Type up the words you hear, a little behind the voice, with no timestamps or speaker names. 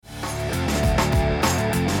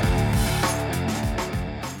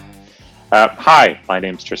Hi, my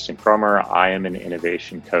name's Tristan Kromer. I am an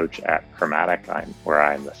innovation coach at Chromatic, where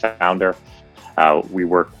I'm the founder. We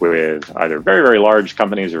work with either very, very large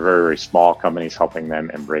companies or very, very small companies, helping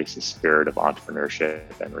them embrace the spirit of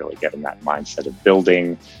entrepreneurship and really get in that mindset of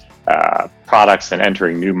building products and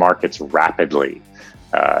entering new markets rapidly.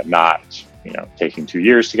 Not taking 2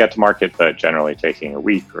 years to get to market, but generally taking a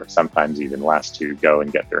week or sometimes even less to go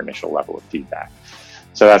and get their initial level of feedback.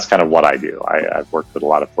 So that's kind of what I do. I've worked with a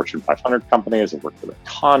lot of Fortune 500 companies. I've worked with a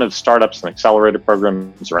ton of startups and accelerator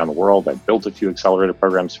programs around the world. I've built a few accelerator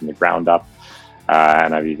programs from the ground up.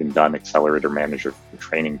 And I've even done accelerator manager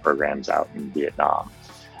training programs out in Vietnam.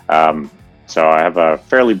 So I have a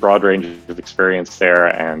fairly broad range of experience there,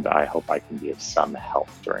 and I hope I can be of some help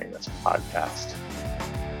during this podcast.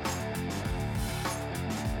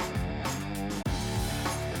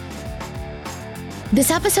 This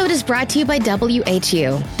episode is brought to you by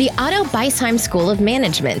WHU, the Otto Beisheim School of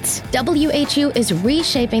Management. WHU is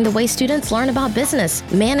reshaping the way students learn about business,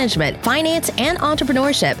 management, finance, and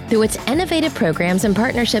entrepreneurship through its innovative programs and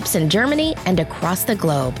partnerships in Germany and across the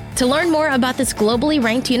globe. To learn more about this globally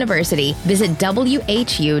ranked university, visit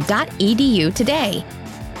whu.edu today.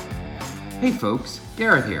 Hey folks,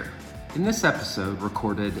 Garrett here. In this episode,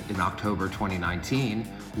 recorded in October 2019,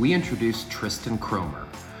 we introduced Tristan Kromer,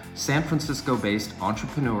 San Francisco-based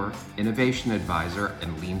entrepreneur, innovation advisor,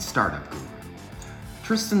 and lean startup guru.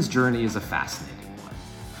 Tristan's journey is a fascinating one.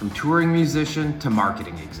 From touring musician to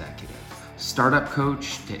marketing executive, startup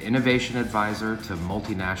coach to innovation advisor to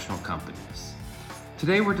multinational companies.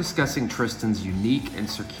 Today we're discussing Tristan's unique and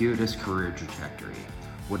circuitous career trajectory,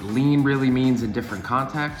 what lean really means in different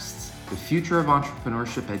contexts, the future of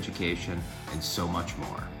entrepreneurship education, and so much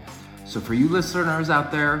more. So for you listeners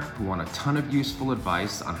out there who want a ton of useful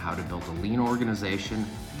advice on how to build a lean organization,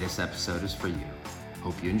 this episode is for you.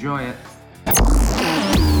 Hope you enjoy it.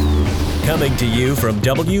 Coming to you from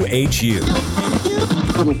WHU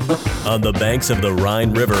on the banks of the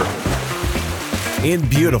Rhine River in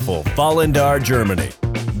beautiful Vallendar, Germany.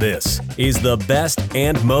 This is the best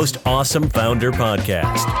and most awesome founder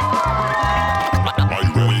podcast.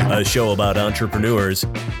 A show about entrepreneurs,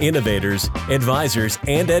 innovators, advisors,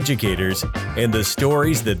 and educators, and the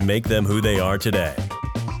stories that make them who they are today.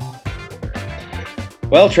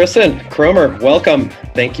 Well, Tristan Kromer, welcome.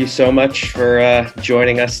 Thank you so much for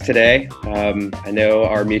joining us today. I know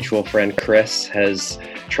our mutual friend Chris has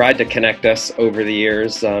tried to connect us over the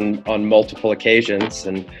years on multiple occasions,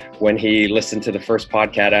 and when he listened to the first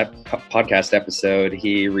podcast episode,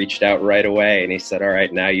 he reached out right away and he said, all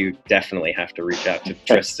right, now you definitely have to reach out to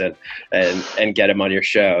Tristan and get him on your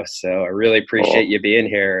show. So I really appreciate you being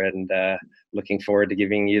here, and looking forward to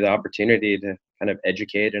giving you the opportunity to kind of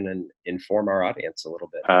educate and inform our audience a little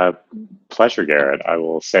bit. Pleasure, Garrett. I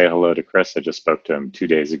will say hello to Chris. I just spoke to him 2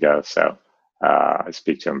 days ago, so I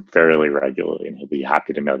speak to him fairly regularly, and he'll be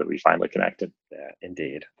happy to know that we finally connected. Yeah,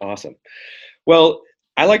 indeed. Awesome. Well,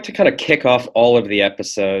 I like to kind of kick off all of the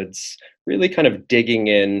episodes really kind of digging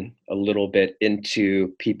in a little bit into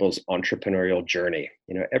people's entrepreneurial journey.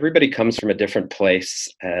 Everybody comes from a different place,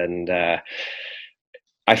 and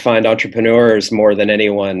I find entrepreneurs more than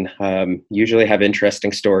anyone usually have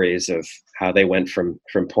interesting stories of how they went from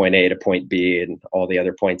point A to point B and all the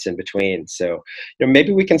other points in between. So,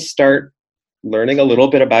 maybe we can start learning a little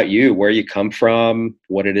bit about you, where you come from,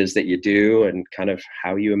 what it is that you do, and kind of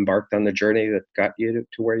how you embarked on the journey that got you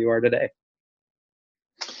to where you are today.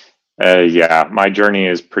 Yeah, my journey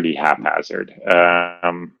is pretty haphazard.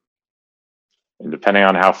 And depending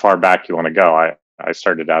on how far back you want to go, I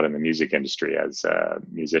started out in the music industry as a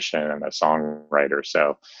musician and a songwriter.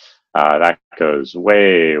 So that goes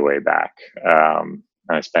way, way back.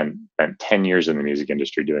 I spent 10 years in the music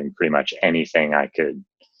industry doing pretty much anything I could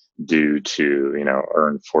do to,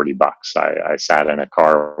 earn $40. I sat in a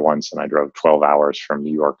car once and I drove 12 hours from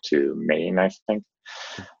New York to Maine, I think,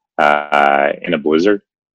 in a blizzard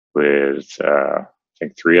with, I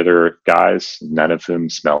think 3 other guys, none of whom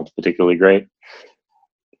smelled particularly great.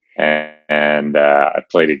 And I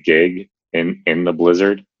played a gig in the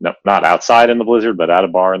blizzard, no, not outside in the blizzard, but at a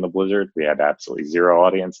bar in the blizzard. We had absolutely zero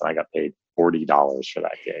audience, and I got paid $40 for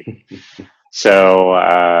that gig. So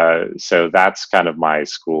that's kind of my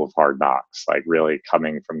school of hard knocks, like really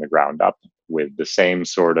coming from the ground up with the same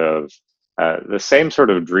sort of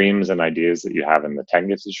dreams and ideas that you have in the tech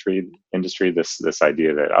industry. This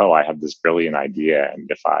idea that, I have this brilliant idea,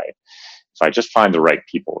 and if I just find the right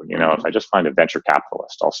people, if I just find a venture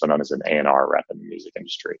capitalist, also known as an A&R rep in the music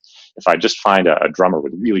industry, if I just find a drummer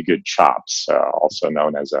with really good chops, also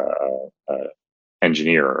known as a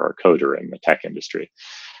engineer or a coder in the tech industry,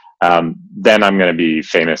 then I'm going to be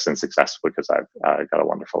famous and successful because I've got a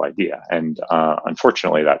wonderful idea. And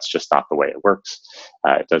unfortunately, that's just not the way it works.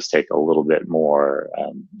 It does take a little bit more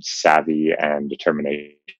savvy and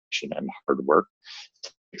determination and hard work.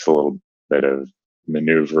 It takes a little bit of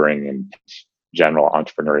maneuvering and general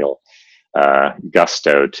entrepreneurial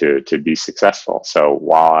gusto to be successful. So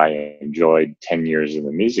while I enjoyed 10 years in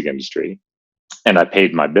the music industry and I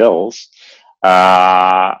paid my bills,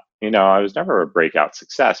 I was never a breakout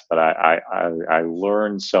success, but I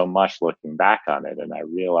learned so much looking back on it. And I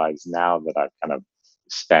realize now that I've kind of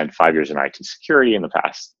spent 5 years in IT security, in the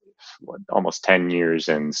past, almost 10 years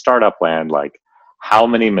in startup land, like how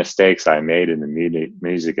many mistakes I made in the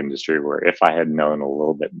music industry, where if I had known a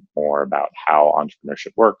little bit more about how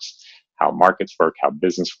entrepreneurship works, how markets work, how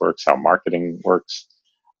business works, how marketing works,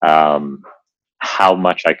 how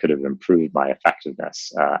much I could have improved my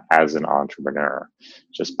effectiveness as an entrepreneur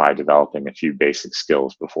just by developing a few basic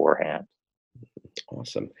skills beforehand.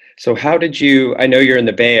 Awesome. So I know you're in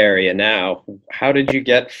the Bay Area now. How did you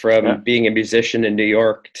get from being a musician in New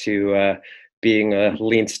York to being a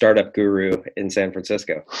lean startup guru in San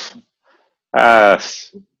Francisco?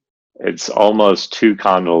 It's almost too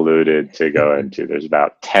convoluted to go into. There's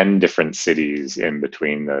about 10 different cities in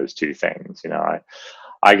between those two things.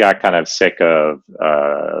 I got kind of sick of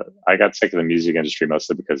the music industry,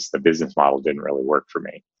 mostly because the business model didn't really work for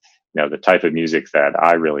me. The type of music that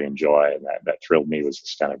I really enjoy and that thrilled me was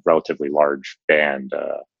this kind of relatively large band.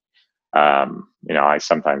 I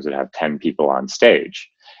sometimes would have 10 people on stage.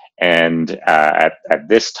 And at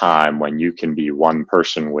this time, when you can be one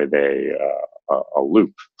person with a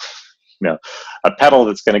loop, a pedal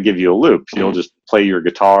that's going to give you a loop, you'll just play your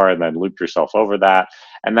guitar and then loop yourself over that.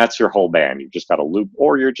 And that's your whole band. You've just got a loop,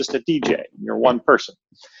 or you're just a DJ. You're one person.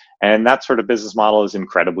 And that sort of business model is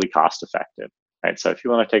incredibly cost effective. Right? So if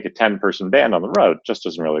you want to take a 10-person band on the road, it just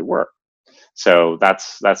doesn't really work. So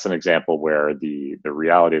that's an example where the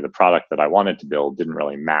reality of the product that I wanted to build didn't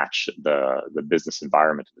really match the business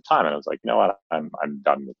environment at the time. And I was like, you know what, I'm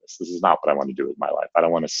done with this. This is not what I want to do with my life. I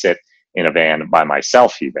don't want to sit in a van by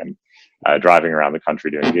myself even, driving around the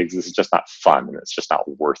country doing gigs. This is just not fun, and it's just not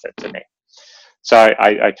worth it to me. So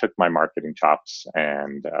I took my marketing chops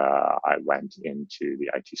and I went into the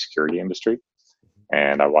IT security industry.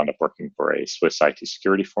 And I wound up working for a Swiss IT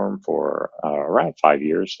security firm for around 5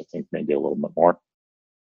 years, I think maybe a little bit more.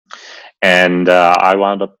 And I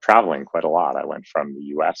wound up traveling quite a lot. I went from the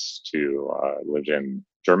US to lived in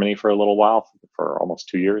Germany for a little while, for almost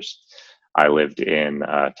 2 years. I lived in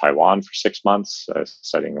Taiwan for 6 months,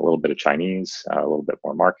 studying a little bit of Chinese, a little bit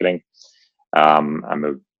more marketing. I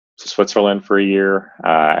moved to Switzerland for a year,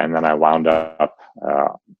 and then I wound up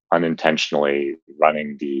unintentionally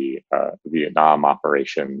running the Vietnam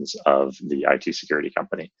operations of the IT security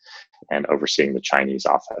company and overseeing the Chinese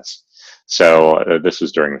office. So this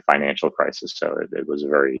was during the financial crisis. So it was a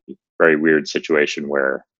very, very weird situation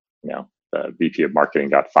where, the VP of marketing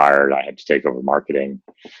got fired. I had to take over marketing.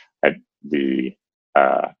 I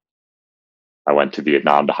went to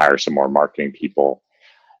Vietnam to hire some more marketing people.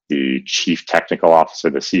 The chief technical officer,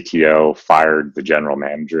 the CTO, fired the general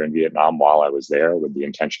manager in Vietnam while I was there, with the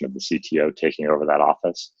intention of the CTO taking over that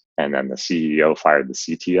office. And then the CEO fired the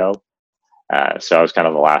CTO. So I was kind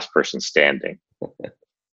of the last person standing.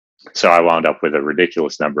 So I wound up with a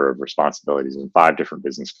ridiculous number of responsibilities in 5 different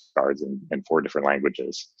business cards in 4 different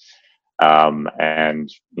languages. And,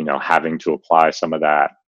 having to apply some of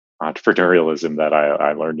that entrepreneurialism that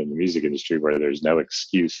I learned in the music industry, where there's no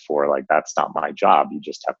excuse for, like, that's not my job. You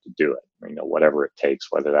just have to do it, whatever it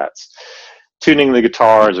takes, whether that's tuning the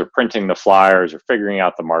guitars or printing the flyers or figuring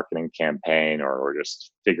out the marketing campaign or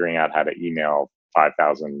just figuring out how to email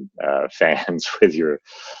 5,000 fans with your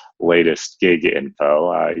latest gig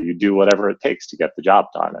info. You do whatever it takes to get the job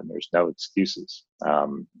done, and there's no excuses.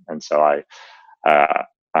 And so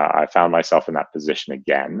I found myself in that position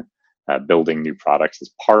again, building new products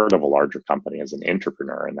as part of a larger company, as an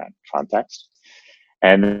entrepreneur in that context.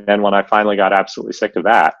 And then when I finally got absolutely sick of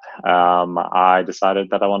that, I decided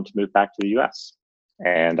that I wanted to move back to the US.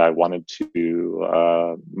 And I wanted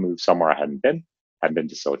to move somewhere I hadn't been. I'd been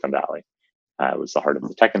to Silicon Valley. It was the heart of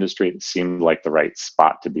the tech industry. It seemed like the right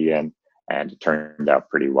spot to be in, and it turned out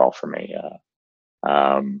pretty well for me.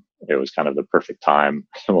 It was kind of the perfect time.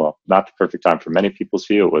 Well, not the perfect time for many people's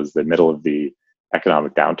view. It was the middle of the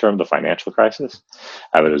economic downturn, the financial crisis.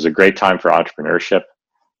 But it was a great time for entrepreneurship.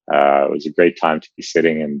 It was a great time to be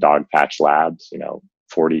sitting in Dogpatch Labs,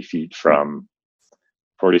 40 feet from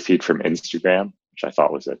Instagram, which I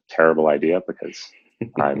thought was a terrible idea because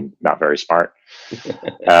I'm not very smart.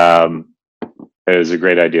 It was a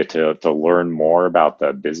great idea to learn more about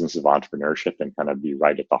the business of entrepreneurship and kind of be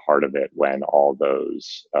right at the heart of it when all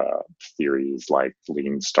those theories like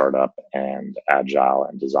lean startup and agile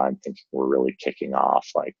and design thinking were really kicking off.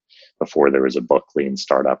 Like before there was a book, Lean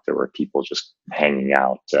Startup, there were people just hanging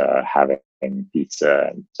out, having pizza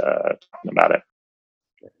and talking about it.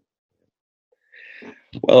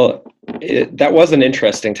 Well, that was an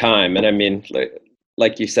interesting time. And I mean,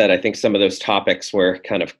 like you said, I think some of those topics were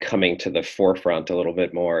kind of coming to the forefront a little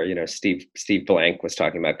bit more. You know, Steve Blank was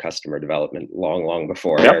talking about customer development long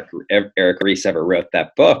before Yep. Eric Ries ever wrote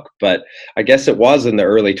that book. But I guess it was in the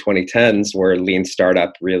early 2010s where lean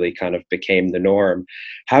startup really kind of became the norm.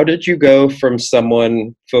 How did you go from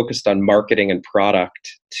someone focused on marketing and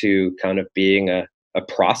product to kind of being a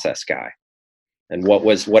process guy? And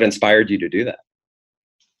what inspired you to do that?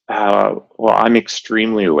 Well, I'm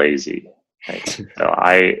extremely lazy. Right? So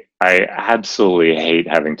I absolutely hate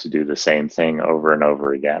having to do the same thing over and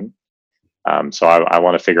over again. So I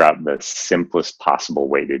want to figure out the simplest possible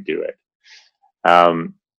way to do it.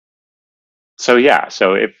 So yeah,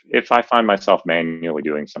 so if I find myself manually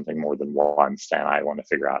doing something more than once, then I want to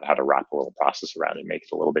figure out how to wrap a little process around it and make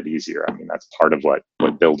it a little bit easier. I mean, that's part of what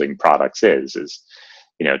building products is,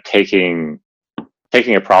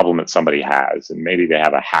 taking a problem that somebody has and maybe they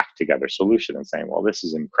have a hack together solution and saying, well, this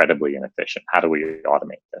is incredibly inefficient. How do we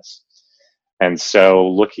automate this? And so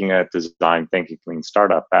looking at design thinking, lean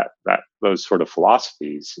startup, that those sort of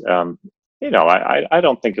philosophies, I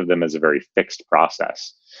don't think of them as a very fixed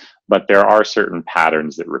process, but there are certain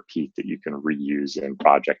patterns that repeat that you can reuse in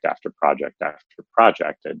project after project after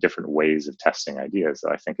project, different ways of testing ideas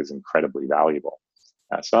that I think is incredibly valuable.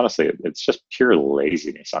 So honestly, it's just pure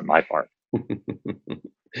laziness on my part.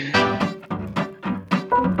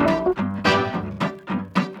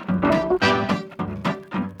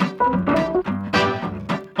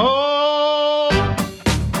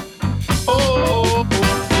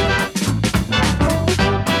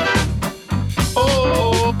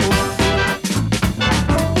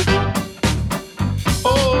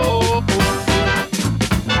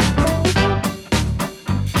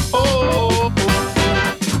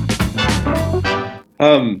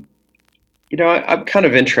 I'm kind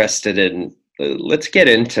of interested in, let's get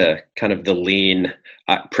into kind of the lean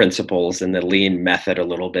principles and the lean method a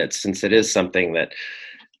little bit, since it is something that,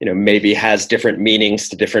 maybe has different meanings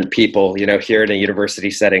to different people. Here in a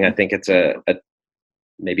university setting, I think it's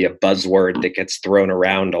maybe a buzzword that gets thrown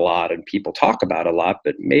around a lot and people talk about a lot,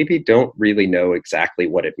 but maybe don't really know exactly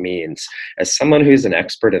what it means. As someone who's an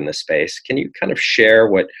expert in the space, can you kind of share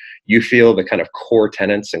what you feel the kind of core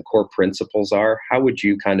tenets and core principles are? How would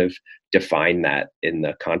you kind of define that in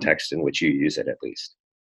the context in which you use it, at least?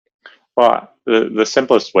 Well, the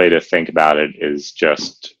simplest way to think about it is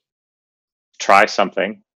just try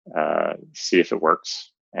something, see if it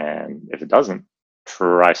works, and if it doesn't,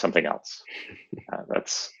 try something else.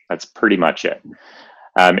 That's pretty much it.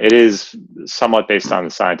 It is somewhat based on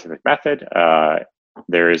the scientific method.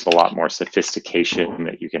 There is a lot more sophistication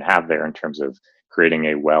that you can have there in terms of creating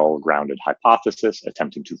a well-grounded hypothesis,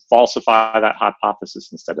 attempting to falsify that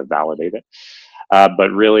hypothesis instead of validate it.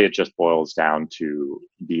 But really, it just boils down to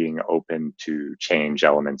being open to change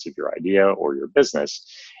elements of your idea or your business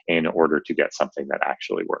in order to get something that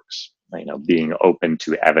actually works. Being open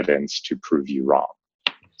to evidence to prove you wrong.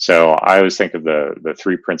 So I always think of the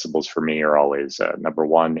three principles for me are always number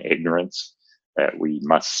one, ignorance, that we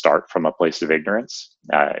must start from a place of ignorance.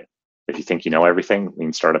 If you think you know everything,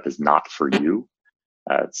 lean startup is not for you.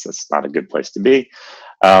 It's not a good place to be.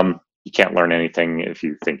 You can't learn anything if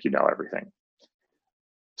you think you know everything.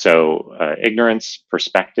 So ignorance,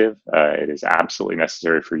 perspective, it is absolutely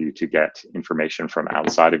necessary for you to get information from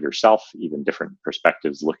outside of yourself. Even different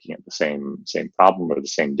perspectives looking at the same problem or the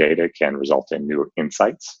same data can result in new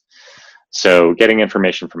insights. So getting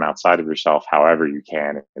information from outside of yourself, however you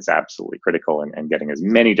can, is absolutely critical, and getting as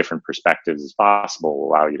many different perspectives as possible will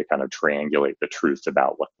allow you to kind of triangulate the truth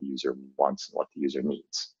about what the user wants and what the user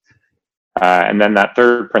needs. And then that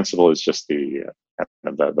third principle is just the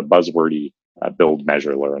buzzwordy build,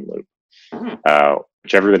 measure, learn loop,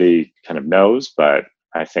 which everybody kind of knows, but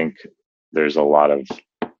I think there's a lot of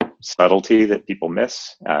subtlety that people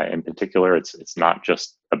miss. In particular, it's not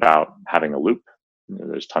just about having a loop.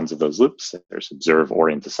 There's tons of those loops. There's observe,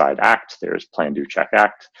 orient, decide, act. There's plan, do, check,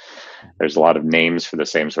 act. There's a lot of names for the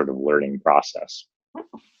same sort of learning process.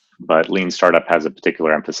 But Lean Startup has a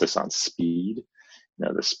particular emphasis on speed.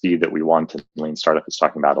 The speed that we want in Lean Startup is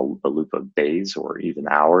talking about a loop of days or even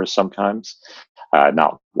hours sometimes,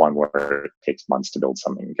 not one where it takes months to build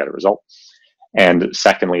something and get a result. And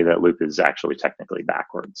secondly, that loop is actually technically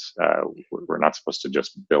backwards. We're not supposed to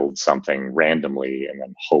just build something randomly and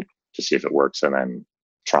then hope to see if it works and then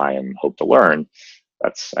try and hope to learn.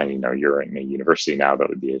 That's, and you're in a university now, that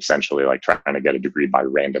would be essentially like trying to get a degree by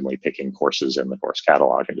randomly picking courses in the course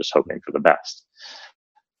catalog and just hoping for the best.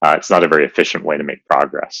 It's not a very efficient way to make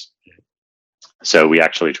progress. So we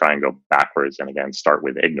actually try and go backwards and again, start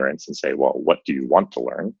with ignorance and say, well, what do you want to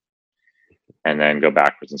learn? And then go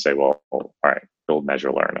backwards and say, well, all right, build,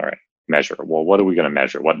 measure, learn. All right, measure. Well, what are we going to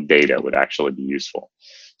measure? What data would actually be useful?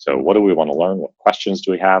 So what do we want to learn? What questions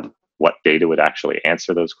do we have? What data would actually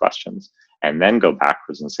answer those questions? And then go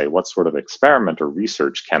backwards and say, what sort of experiment or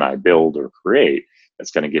research can I build or create that's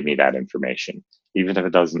going to give me that information? Even if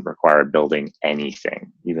it doesn't require building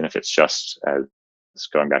anything, even if it's just,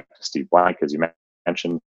 going back to Steve Blank, as you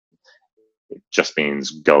mentioned, it just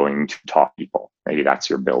means going to talk to people. Maybe that's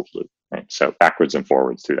your build loop. Right? So backwards and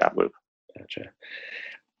forwards through that loop. Gotcha.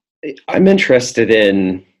 I'm interested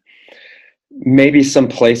in maybe some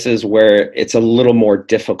places where it's a little more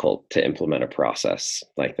difficult to implement a process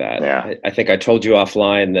like that. Yeah. I think I told you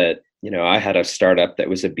offline that, I had a startup that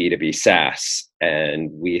was a B2B SaaS,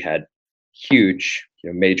 and we had huge,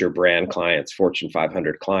 major brand clients, Fortune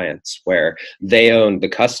 500 clients, where they owned the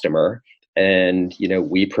customer and,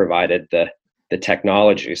 we provided the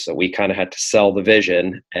technology. So we kind of had to sell the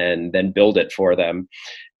vision and then build it for them.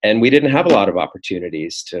 And we didn't have a lot of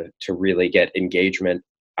opportunities to really get engagement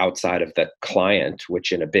outside of the client,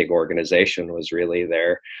 which in a big organization was really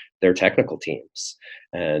their technical teams,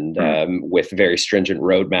 and with very stringent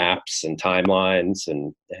roadmaps and timelines,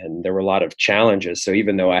 and there were a lot of challenges. So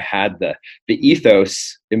even though I had the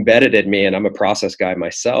ethos embedded in me, and I'm a process guy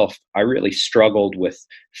myself, I really struggled with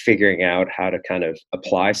figuring out how to kind of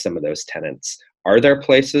apply some of those tenets. Are there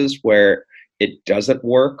places where it doesn't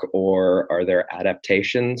work, or are there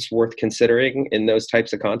adaptations worth considering in those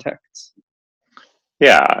types of contexts?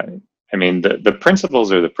 Yeah, I mean, the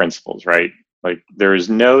principles are the principles, right? Like, there is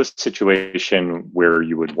no situation where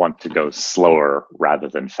you would want to go slower rather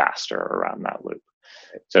than faster around that loop.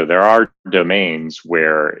 So there are domains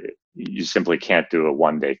where you simply can't do a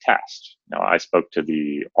one-day test. Now, I spoke to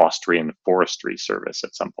the Austrian Forestry Service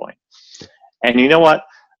at some point, and you know what?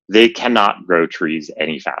 They cannot grow trees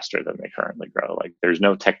any faster than they currently grow. Like, there's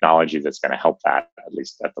no technology that's going to help that, at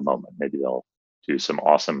least at the moment. Maybe they'll do some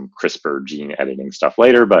awesome CRISPR gene editing stuff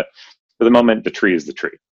later, but for the moment, the tree is the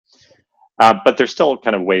tree. But there's still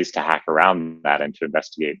kind of ways to hack around that and to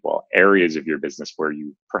investigate, well, areas of your business where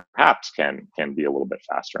you perhaps can be a little bit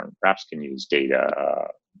faster, and perhaps can use data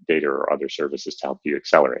or other services to help you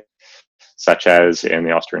accelerate. Such as in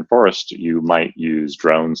the Austrian forest, you might use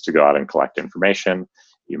drones to go out and collect information.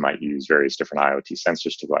 You might use various different IoT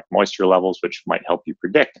sensors to collect moisture levels, which might help you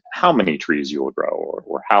predict how many trees you will grow,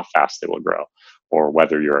 or how fast they will grow, or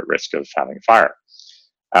whether you're at risk of having fire.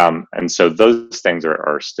 And so those things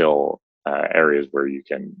are still areas where you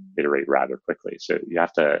can iterate rather quickly. So you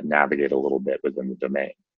have to navigate a little bit within the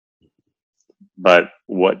domain. But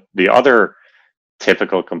what the other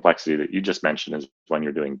typical complexity that you just mentioned is when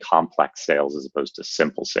you're doing complex sales as opposed to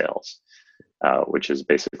simple sales. Which is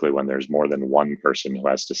basically when there's more than one person who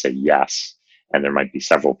has to say yes, and there might be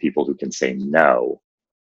several people who can say no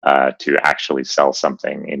to actually sell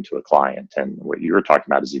something into a client. And what you were talking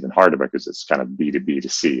about is even harder because it's kind of B2B to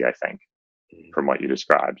C, I think, from what you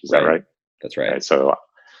described. Is that right? That's right. Okay, so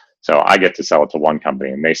I get to sell it to one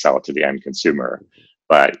company and they sell it to the end consumer.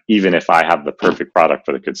 But even if I have the perfect product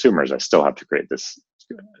for the consumers, I still have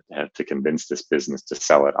to convince this business to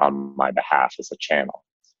sell it on my behalf as a channel.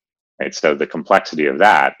 Right? So the complexity of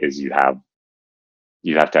that is you have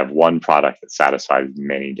to have one product that satisfies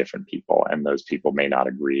many different people, and those people may not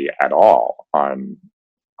agree at all on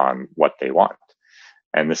what they want.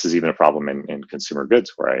 And this is even a problem in consumer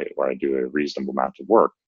goods where I do a reasonable amount of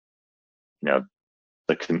work.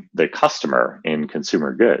 The customer in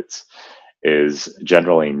consumer goods is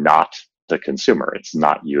generally not the consumer. It's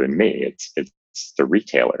not you and me. It's the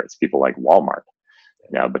retailer. It's people like Walmart.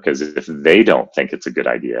 Because if they don't think it's a good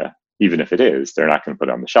idea, even if it is, they're not going to put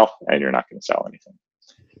it on the shelf, and you're not going to sell anything.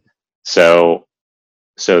 So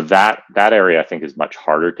that area I think is much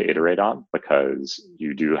harder to iterate on, because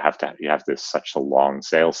you have such a long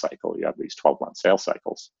sales cycle. You have these 12-month sales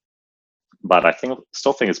cycles. But I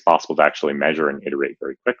still think it's possible to actually measure and iterate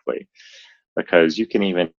very quickly, because you can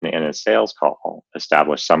even in a sales call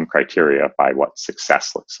establish some criteria by what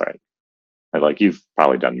success looks like. Like, you've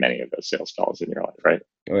probably done many of those sales calls in your life, right?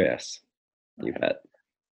 Oh yes, you bet.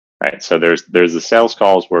 Right. So there's the sales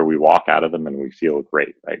calls where we walk out of them and we feel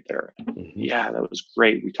great right there. Mm-hmm. Yeah, that was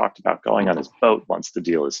great. We talked about going on this boat once the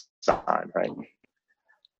deal is signed, right?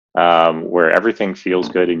 where everything feels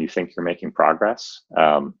good and you think you're making progress.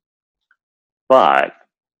 But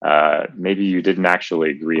maybe you didn't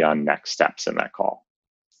actually agree on next steps in that call.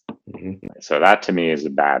 Mm-hmm. So that to me is a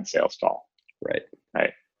bad sales call. Right.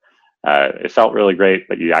 Right. It felt really great,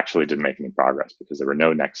 but you actually didn't make any progress because there were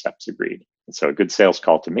no next steps agreed. And so a good sales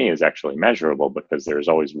call to me is actually measurable because there's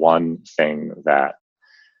always one thing that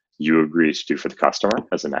you agree to do for the customer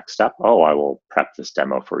as a next step. Oh, I will prep this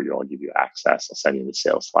demo for you. I'll give you access. I'll send you the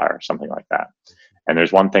sales flyer, something like that. And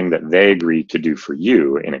there's one thing that they agree to do for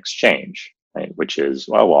you in exchange, right? Which is,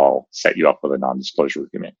 well, I'll set you up with a non-disclosure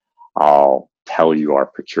agreement. I'll tell you our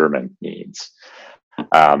procurement needs.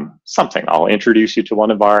 Something. I'll introduce you to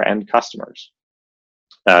one of our end customers.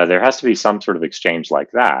 There has to be some sort of exchange like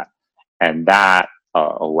that. And that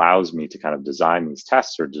allows me to kind of design these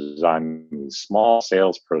tests or design these small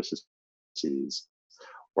sales processes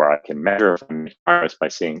where I can measure if I'm making progress by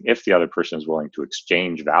seeing if the other person is willing to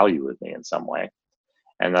exchange value with me in some way.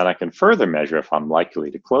 And then I can further measure if I'm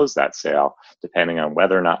likely to close that sale, depending on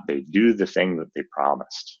whether or not they do the thing that they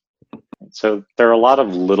promised. So there are a lot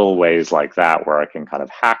of little ways like that where I can kind of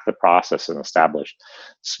hack the process and establish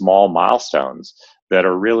small milestones that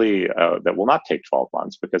are really, that will not take 12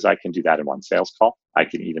 months because I can do that in one sales call. I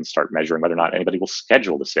can even start measuring whether or not anybody will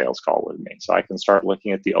schedule the sales call with me. So I can start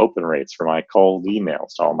looking at the open rates for my cold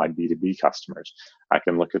emails to all my B2B customers. I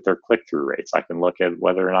can look at their click-through rates. I can look at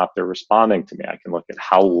whether or not they're responding to me. I can look at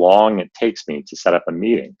how long it takes me to set up a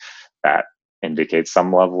meeting. That indicates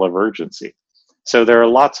some level of urgency. So there are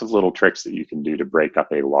lots of little tricks that you can do to break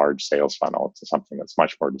up a large sales funnel to something that's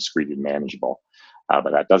much more discreet and manageable.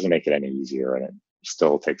 But that doesn't make it any easier, and it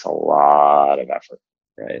still takes a lot of effort.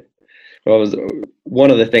 Right. Well, it was one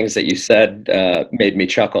of the things that you said made me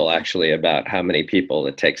chuckle actually about how many people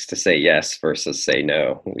it takes to say yes versus say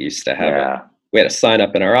no. We used to have we had a sign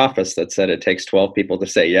up in our office that said it takes 12 people to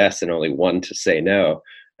say yes and only one to say no,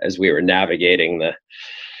 as we were navigating the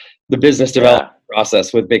business development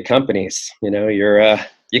process with big companies. You know,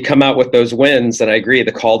 you come out with those wins, and I agree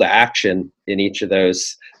the call to action in each of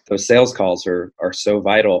those sales calls are so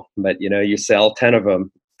vital. But you know, you sell 10 of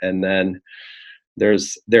them, and then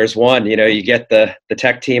there's one, you know, you get the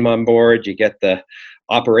tech team on board, you get the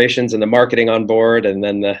operations and the marketing on board, and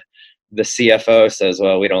then the CFO says,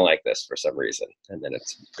 well, we don't like this for some reason, and then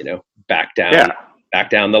it's, you know, back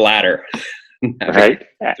down the ladder. Right.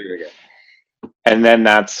 And then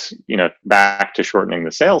that's, you know, back to shortening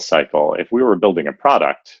the sales cycle. If we were building a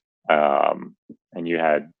product and you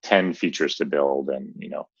had 10 features to build, and, you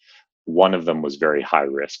know, one of them was very high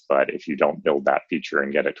risk, but if you don't build that feature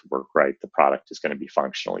and get it to work right, the product is going to be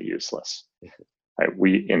functionally useless. Right?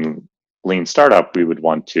 We, in lean startup, we would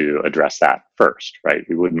want to address that first, right?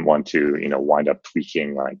 We wouldn't want to, you know, wind up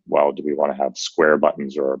tweaking like, well, do we want to have square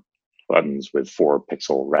buttons or buttons with 4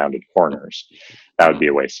 pixel rounded corners? That would be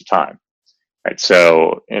a waste of time. Right.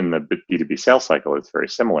 So in the B2B sales cycle, it's very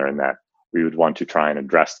similar in that we would want to try and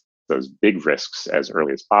address those big risks as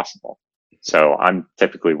early as possible. So I'm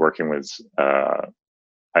typically working with,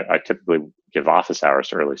 I typically give office hours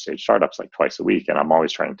to early stage startups like twice a week. And I'm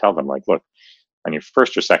always trying to tell them, like, look, on your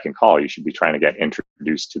first or second call, you should be trying to get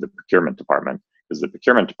introduced to the procurement department, because the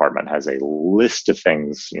procurement department has a list of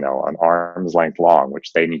things, you know, an arm's length long,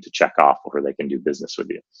 which they need to check off before they can do business with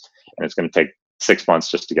you. And it's going to take 6 months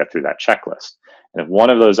just to get through that checklist. And if one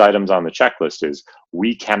of those items on the checklist is,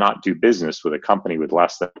 we cannot do business with a company with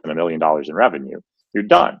less than $1 million in revenue, you're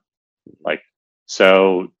done. Like,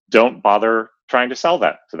 so don't bother trying to sell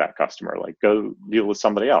that to that customer. Like, go deal with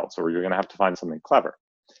somebody else, or you're going to have to find something clever.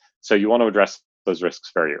 So you want to address those risks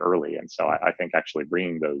very early. And so I think actually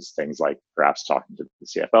bringing those things, like perhaps talking to the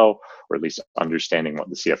CFO, or at least understanding what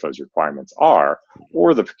the CFO's requirements are,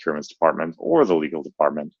 or the procurement department, or the legal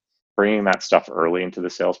department, bringing that stuff early into the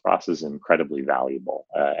sales process is incredibly valuable.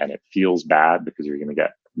 And it feels bad because you're going to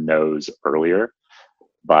get no's earlier.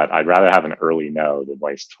 But I'd rather have an early no than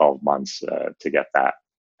waste 12 months to get that,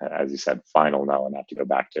 as you said, final no, and have to go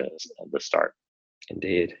back to the start.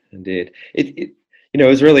 Indeed. It you know,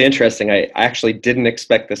 it was really interesting. I actually didn't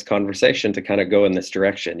expect this conversation to kind of go in this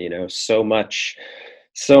direction. You know, so many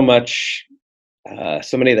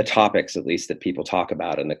of the topics, at least, that people talk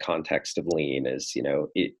about in the context of lean is, you know,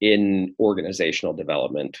 in organizational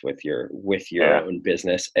development with your own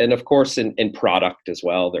business, and of course in product as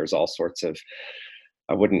well. There's all sorts of,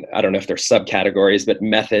 I don't know if they're subcategories, but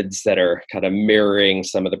methods that are kind of mirroring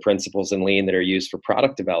some of the principles in lean that are used for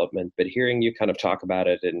product development. But hearing you kind of talk about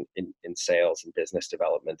it in sales and business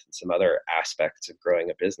development and some other aspects of growing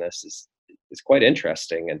a business is quite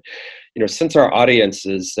interesting. And, you know, since our audience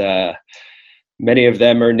is Many of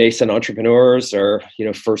them are nascent entrepreneurs or,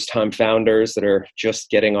 first-time founders that are just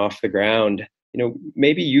getting off the ground.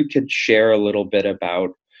 Maybe you could share a little bit about,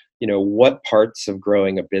 what parts of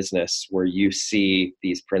growing a business where you see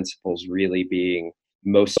these principles really being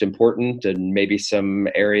most important, and maybe some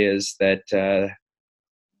areas that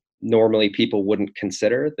normally people wouldn't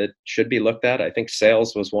consider that should be looked at. I think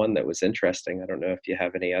sales was one that was interesting. I don't know if you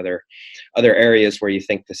have any other areas where you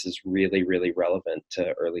think this is really, really relevant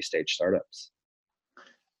to early stage startups.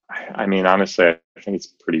 I mean, honestly, I think it's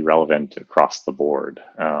pretty relevant across the board,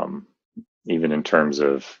 even in terms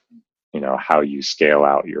of, how you scale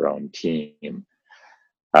out your own team.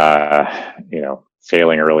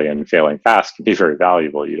 Failing early and failing fast can be very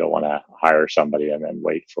valuable. You don't want to hire somebody and then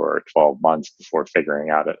wait for 12 months before figuring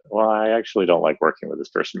out well, I actually don't like working with this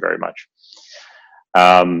person very much.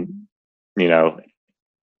 In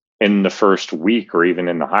the first week or even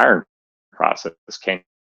in the hiring process, can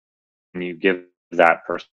you give that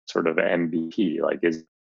person sort of MVP, like is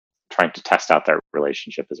trying to test out that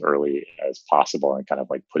relationship as early as possible and kind of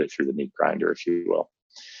like put it through the meat grinder, if you will.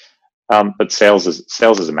 But sales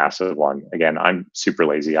is a massive one. Again, I'm super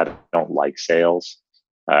lazy. I don't like sales.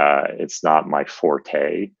 It's not my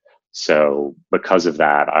forte. So because of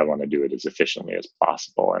that, I want to do it as efficiently as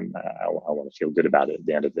possible. And I want to feel good about it at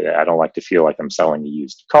the end of the day. I don't like to feel like I'm selling a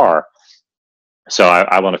used car. So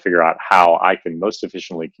I want to figure out how I can most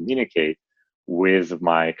efficiently communicate with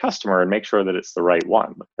my customer and make sure that it's the right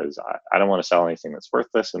one, because I don't want to sell anything that's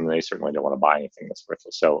worthless, and they certainly don't want to buy anything that's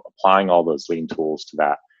worthless. So applying all those lean tools to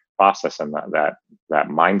that process and that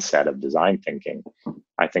mindset of design thinking,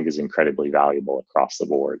 I think is incredibly valuable across the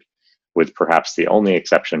board, with perhaps the only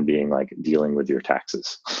exception being like dealing with your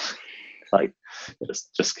taxes. Like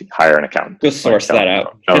just hire an accountant. Just source that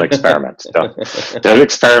out. Don't experiment. Don't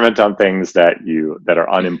experiment on things that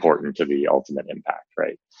are unimportant to the ultimate impact,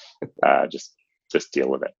 right? Just deal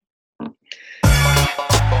with it.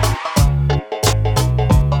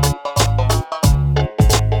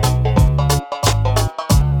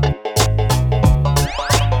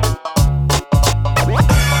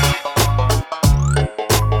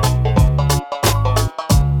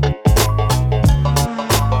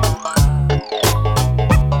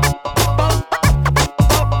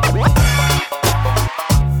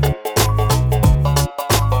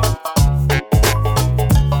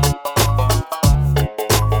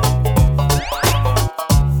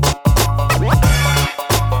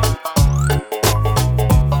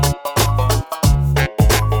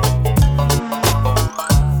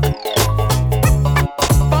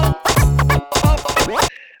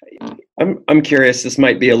 I'm curious, this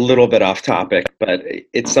might be a little bit off topic, but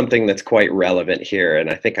it's something that's quite relevant here. And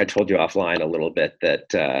I think I told you offline a little bit that,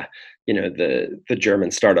 the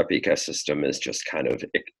German startup ecosystem is just kind of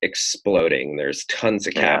exploding. There's tons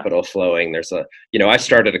of capital flowing. I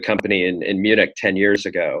started a company in Munich 10 years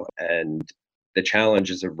ago, and the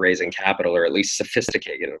challenges of raising capital, or at least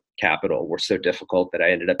sophisticated capital, were so difficult that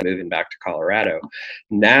I ended up moving back to Colorado.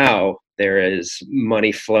 Now there is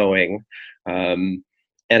money flowing.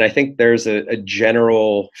 And I think there's a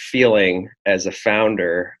general feeling as a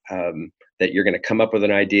founder that you're going to come up with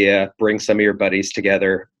an idea, bring some of your buddies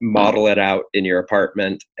together, model it out in your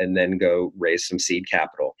apartment, and then go raise some seed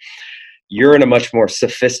capital. You're in a much more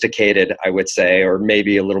sophisticated, I would say, or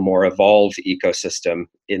maybe a little more evolved ecosystem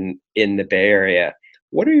in the Bay Area.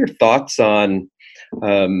 What are your thoughts on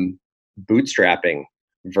bootstrapping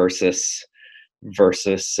versus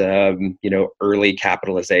early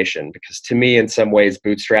capitalization? Because to me, in some ways,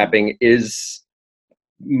 bootstrapping is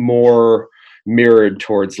more mirrored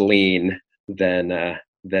towards lean than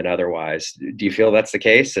otherwise. Do you feel that's the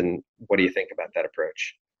case? And what do you think about that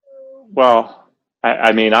approach? Well,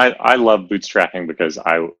 I mean, I love bootstrapping because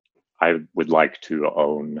I would like to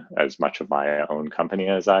own as much of my own company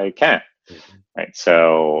as I can. Mm-hmm. Right.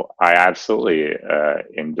 So I absolutely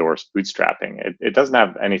endorse bootstrapping. It doesn't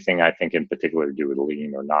have anything, I think, in particular to do with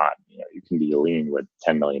lean or not. You can be lean with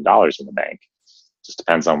 $10 million in the bank. It just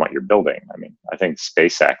depends on what you're building. I mean, I think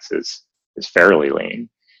SpaceX is fairly lean.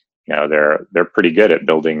 They're pretty good at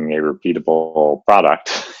building a repeatable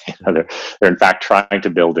product. They're in fact trying to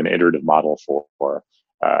build an iterative model for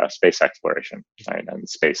space exploration, right, and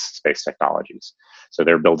space technologies. So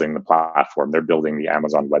they're building the platform. They're building the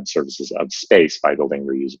Amazon Web Services of space by building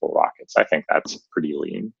reusable rockets. I think that's pretty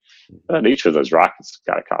lean. But each of those rockets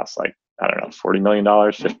got to cost like, I don't know, $40 million,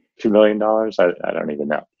 $50 million. I don't even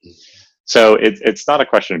know. So it's not a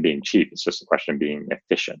question of being cheap. It's just a question of being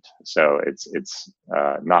efficient. So it's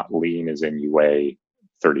not lean as in you weigh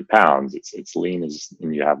 30 pounds. It's lean as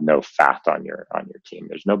in you have no fat on your team.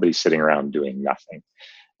 There's nobody sitting around doing nothing.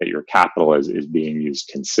 that your capital is being used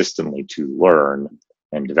consistently to learn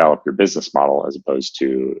and develop your business model, as opposed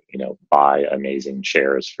to, buy amazing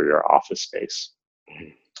chairs for your office space.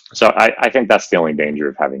 So I think that's the only danger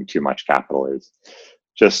of having too much capital, is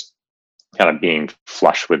just kind of being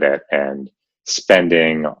flush with it and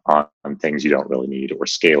spending on things you don't really need, or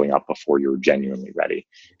scaling up before you're genuinely ready.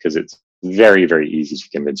 Because it's very, very easy to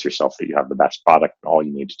convince yourself that you have the best product and all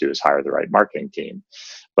you need to do is hire the right marketing team.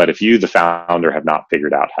 But if you, the founder, have not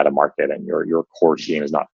figured out how to market, and your core team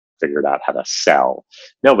has not figured out how to sell,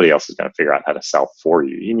 nobody else is going to figure out how to sell for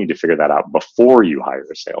you. You need to figure that out before you hire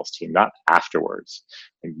a sales team, not afterwards.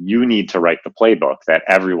 And you need to write the playbook that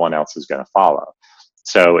everyone else is going to follow.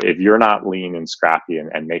 So if you're not lean and scrappy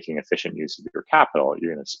and making efficient use of your capital,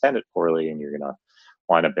 you're going to spend it poorly, and you're going to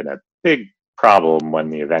wind up in a big problem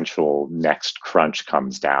when the eventual next crunch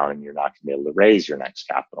comes down and you're not going to be able to raise your next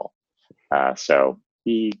capital. So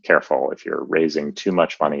be careful if you're raising too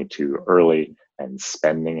much money too early and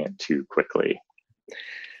spending it too quickly.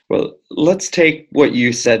 Well, let's take what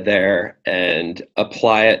you said there and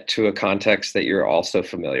apply it to a context that you're also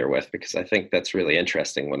familiar with, because I think that's really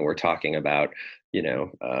interesting when we're talking about,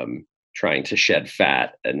 trying to shed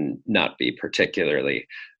fat and not be particularly,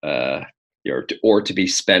 or to be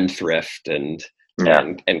spendthrift and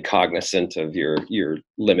cognizant of your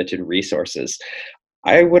limited resources.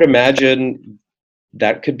 I would imagine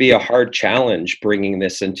that could be a hard challenge, bringing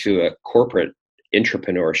this into a corporate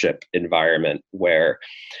entrepreneurship environment where,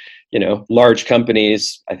 large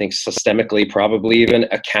companies, I think systemically probably even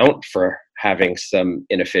account for having some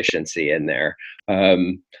inefficiency in there.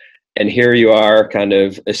 And here you are kind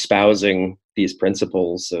of espousing these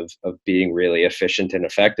principles of being really efficient and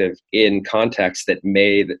effective in contexts that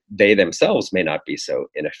they themselves may not be so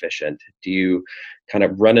inefficient. Do you kind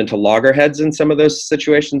of run into loggerheads in some of those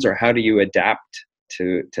situations, or how do you adapt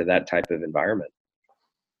to that type of environment?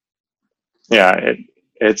 Yeah,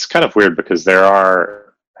 it's kind of weird, because there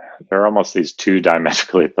are almost these two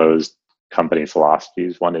diametrically opposed company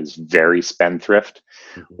philosophies. One is very spendthrift,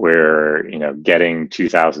 where getting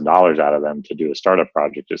 $2,000 out of them to do a startup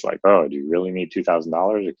project is like, oh, do you really need $2,000,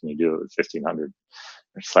 or can you do it with $1,500?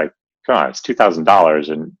 It's like, come on, it's $2,000,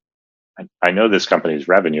 and I know this company's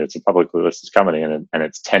revenue. It's a publicly listed company, and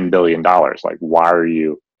it's $10 billion. Like, why are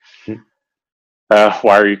you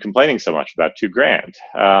complaining so much about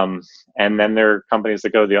 $2,000? And then there are companies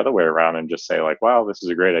that go the other way around and just say, like, well, this is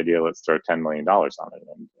a great idea, let's throw $10 million on it.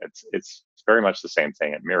 And it's very much the same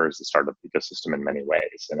thing. It mirrors the startup ecosystem in many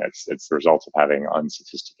ways, and it's the result of having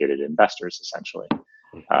unsophisticated investors, essentially.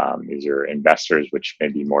 These are investors which may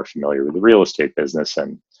be more familiar with the real estate business,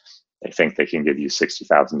 and they think they can give you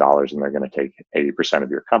 $60,000 and they're going to take 80% of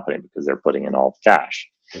your company because they're putting in all the cash.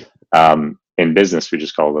 In business, we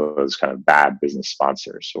just call those kind of bad business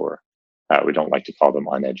sponsors, or we don't like to call them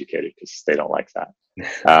uneducated, because they don't like that.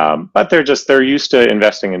 But they're used to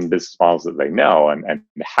investing in business models that they know, and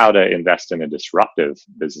how to invest in a disruptive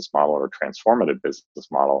business model or transformative business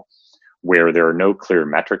model where there are no clear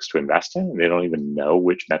metrics to invest in, and they don't even know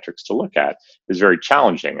which metrics to look at, is very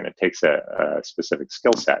challenging, and it takes a specific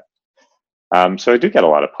skill set. So I do get a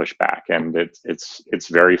lot of pushback, and it's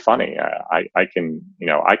very funny. I can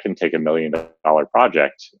take $1 million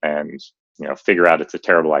project and figure out it's a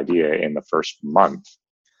terrible idea in the first month,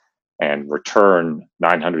 and return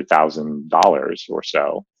 $900,000 or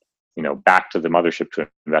so, back to the mothership to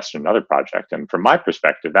invest in another project. And from my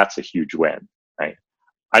perspective, that's a huge win, right?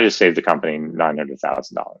 I just saved the company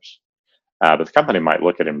 $900,000. But the company might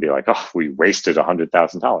look at it and be like, "Oh, we wasted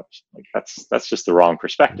 $100,000." Like that's just the wrong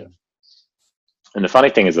perspective. And the funny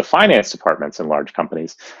thing is, the finance departments in large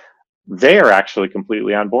companies, they are actually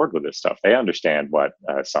completely on board with this stuff. They understand what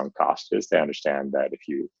sunk cost is. They understand that if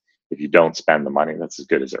you don't spend the money, that's as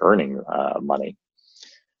good as earning money.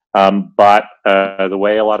 But the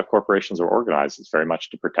way a lot of corporations are organized is very much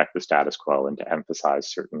to protect the status quo and to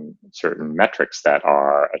emphasize certain metrics that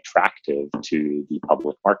are attractive to the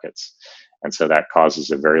public markets. And so that causes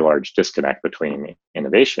a very large disconnect between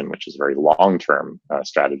innovation, which is a very long-term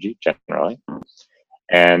strategy generally,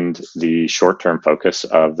 and the short-term focus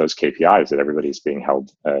of those KPIs that everybody's being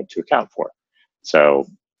held to account for. So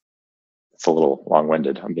it's a little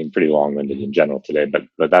long-winded. I'm being pretty long-winded in general today,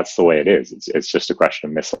 but that's the way it is. It's just a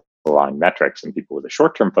question of misaligned metrics and people with a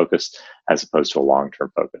short-term focus as opposed to a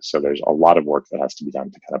long-term focus. So there's a lot of work that has to be done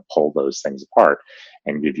to kind of pull those things apart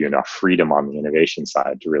and give you enough freedom on the innovation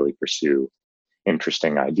side to really pursue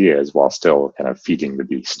interesting ideas while still kind of feeding the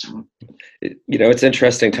beast. It's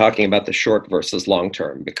interesting talking about the short versus long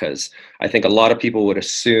term, because I think a lot of people would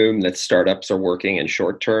assume that startups are working in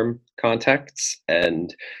short term contexts,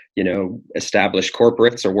 and established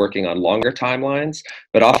corporates are working on longer timelines.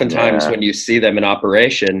 But oftentimes when you see them in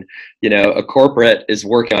operation, a corporate is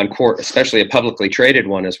working on especially a publicly traded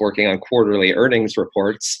one is working on quarterly earnings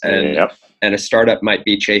reports, and a startup might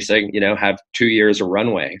be chasing, have 2 years of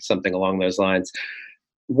runway, something along those lines.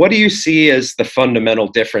 What do you see as the fundamental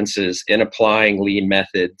differences in applying lean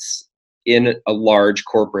methods in a large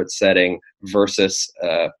corporate setting versus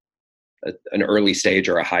an early stage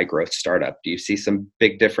or a high growth startup? Do you see some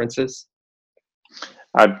big differences?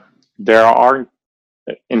 There are,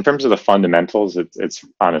 in terms of the fundamentals, it's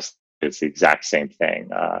honestly, it's the exact same thing.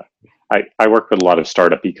 I work with a lot of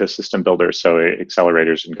startup ecosystem builders, so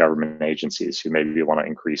accelerators and government agencies who maybe want to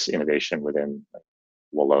increase innovation within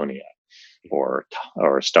Wallonia or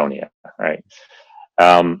Estonia, right?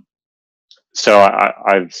 So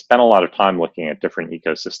I've spent a lot of time looking at different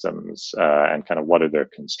ecosystems and kind of what are their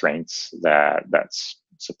constraints that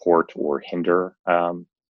support or hinder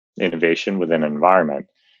innovation within an environment.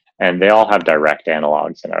 And they all have direct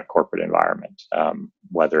analogs in a corporate environment,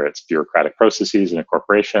 whether it's bureaucratic processes in a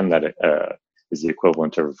corporation that is the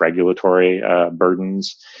equivalent of regulatory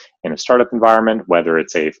burdens in a startup environment, whether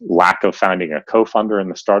it's a lack of finding a co-funder in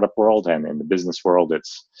the startup world, and in the business world,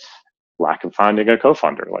 it's lack of finding a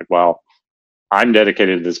co-funder. Like, well, I'm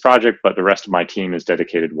dedicated to this project, but the rest of my team is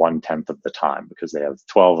dedicated 1/10 of the time because they have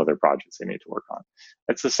 12 other projects they need to work on.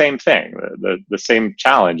 It's the same thing. The same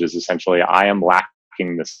challenge is essentially I am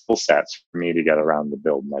lacking the skill sets for me to get around the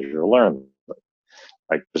build, measure, learn.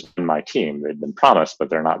 Like in my team, they've been promised, but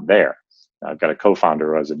they're not there. I've got a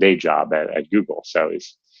co-founder who has a day job at Google, so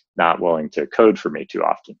he's not willing to code for me too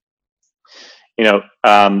often.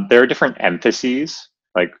 There are different emphases.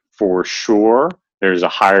 Like for sure, there's a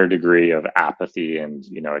higher degree of apathy and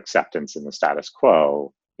acceptance in the status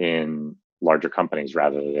quo in larger companies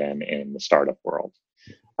rather than in the startup world.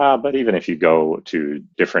 But even if you go to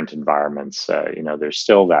different environments, there's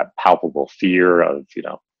still that palpable fear of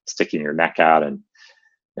sticking your neck out and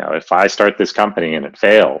if I start this company and it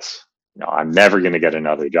fails, I'm never going to get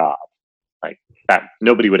another job. Like that,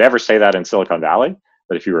 nobody would ever say that in Silicon Valley.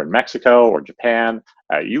 But if you were in Mexico or Japan,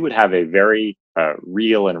 you would have a very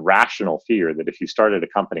real and rational fear that if you started a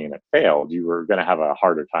company and it failed, you were going to have a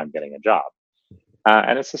harder time getting a job.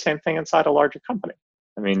 And it's the same thing inside a larger company.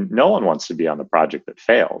 I mean, no one wants to be on the project that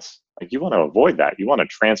fails. Like you want to avoid that. You want to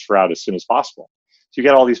transfer out as soon as possible. So you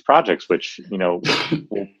get all these projects which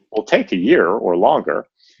will take a year or longer.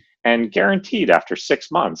 And guaranteed after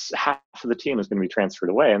 6 months, half of the team is going to be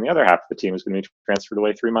transferred away, and the other half of the team is going to be transferred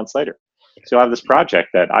away 3 months later. So I have this project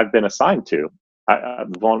that I've been assigned to.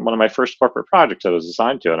 One of my first corporate projects I was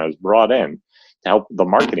assigned to, and I was brought in to help the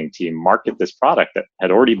marketing team market this product that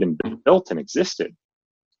had already been built and existed.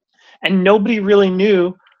 And nobody really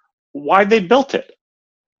knew why they built it.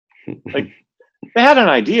 Like, they had an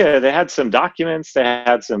idea, they had some documents, they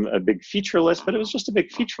had a big feature list, but it was just a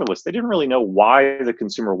big feature list. They didn't really know why the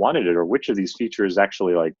consumer wanted it or which of these features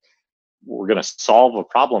actually were going to solve a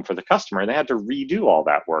problem for the customer. And they had to redo all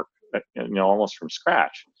that work, almost from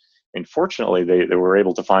scratch. And fortunately, they were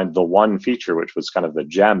able to find the one feature, which was kind of the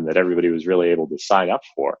gem that everybody was really able to sign up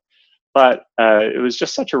for. But it was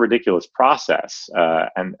just such a ridiculous process.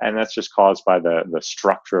 And that's just caused by the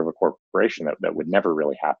structure of a corporation that would never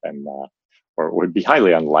really happen or would be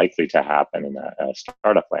highly unlikely to happen in a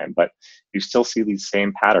startup land. But you still see these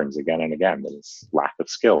same patterns again and again. That is lack of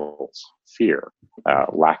skills, fear,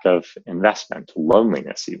 lack of investment,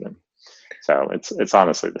 loneliness even. So it's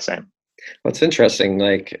honestly the same. Well, it's interesting.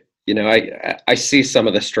 Like, I see some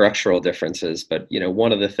of the structural differences, but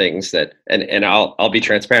one of the things that, and I'll be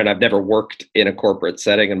transparent, I've never worked in a corporate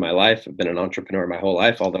setting in my life. I've been an entrepreneur my whole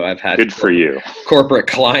life, although I've had good for you corporate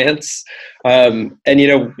clients. And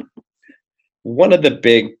one of the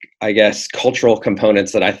big, I guess, cultural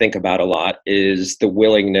components that I think about a lot is the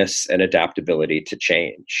willingness and adaptability to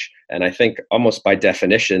change. And I think almost by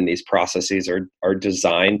definition, these processes are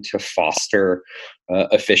designed to foster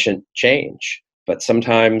efficient change. But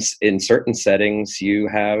sometimes in certain settings, you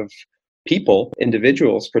have people,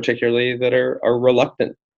 individuals particularly, that are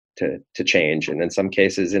reluctant to change. And in some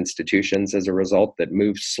cases, institutions as a result that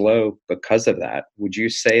move slow because of that. Would you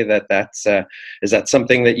say that is that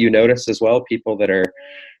something that you notice as well? People that are,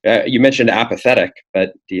 you mentioned apathetic,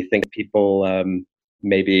 but do you think people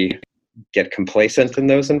maybe get complacent in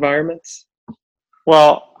those environments?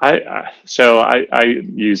 Well, I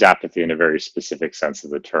use apathy in a very specific sense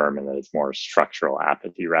of the term, and that it's more structural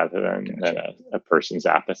apathy rather than a person's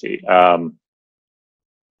apathy.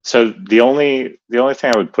 So the only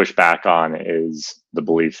thing I would push back on is the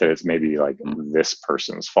belief that it's maybe like this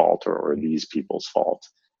person's fault or these people's fault.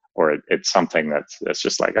 it's something that's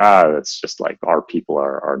just like, that's just like our people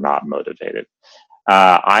are not motivated.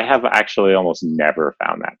 I have actually almost never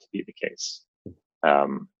found that to be the case.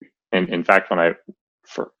 And in fact,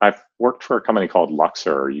 I've worked for a company called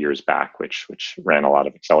Luxor years back, which ran a lot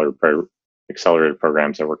of accelerated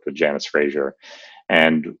programs. I worked with Janice Frazier,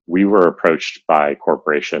 and we were approached by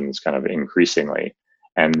corporations kind of increasingly.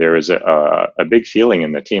 And there was a big feeling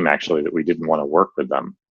in the team actually that we didn't want to work with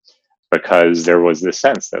them, because there was this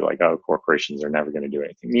sense that like, oh, corporations are never going to do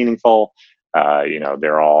anything meaningful.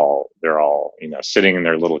 They're all sitting in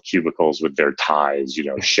their little cubicles with their ties,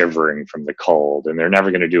 shivering from the cold, and they're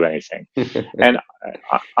never going to do anything. And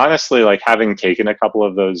honestly, like, having taken a couple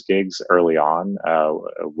of those gigs early on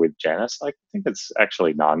with Janice, like, I think it's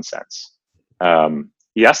actually nonsense.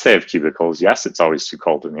 Yes, they have cubicles. Yes, it's always too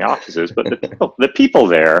cold in the offices, but the people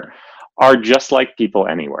there are just like people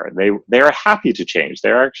anywhere. They are happy to change.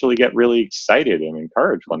 They actually get really excited and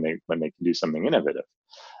encouraged when they can do something innovative.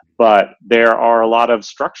 But there are a lot of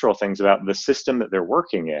structural things about the system that they're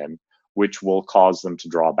working in which will cause them to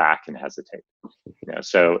draw back and hesitate.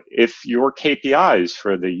 So if your KPIs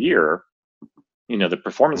for the year, the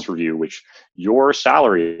performance review, which your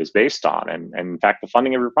salary is based on, and in fact the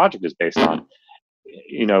funding of your project is based on,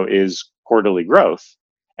 is quarterly growth,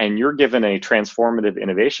 and you're given a transformative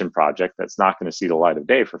innovation project that's not going to see the light of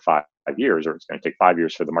day for 5 years, or it's going to take 5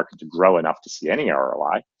 years for the market to grow enough to see any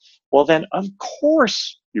ROI, well, then of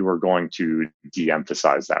course you are going to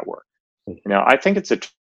de-emphasize that work. I think it's a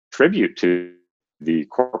tribute to the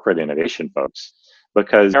corporate innovation folks,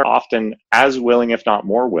 because they're often as willing, if not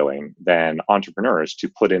more willing, than entrepreneurs to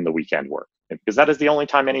put in the weekend work, because that is the only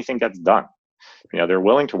time anything gets done. They're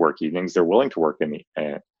willing to work evenings. They're willing to work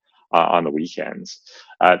on the weekends.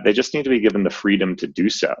 They just need to be given the freedom to do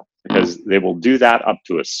so, because they will do that up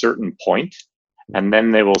to a certain point, and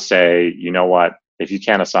then they will say, you know what, if you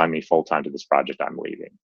can't assign me full time to this project, I'm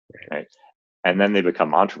leaving. Right? And then they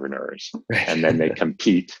become entrepreneurs, and then they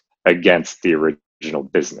compete against the original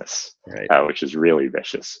business, which is really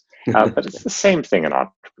vicious. But it's the same thing in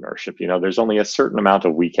entrepreneurship. There's only a certain amount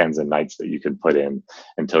of weekends and nights that you can put in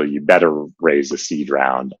until you better raise a seed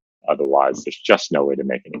round. Otherwise, there's just no way to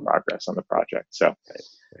make any progress on the project. So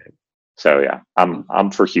yeah,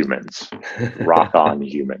 I'm for humans. Rock on,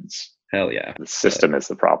 humans. Hell yeah. The system is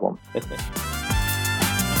the problem.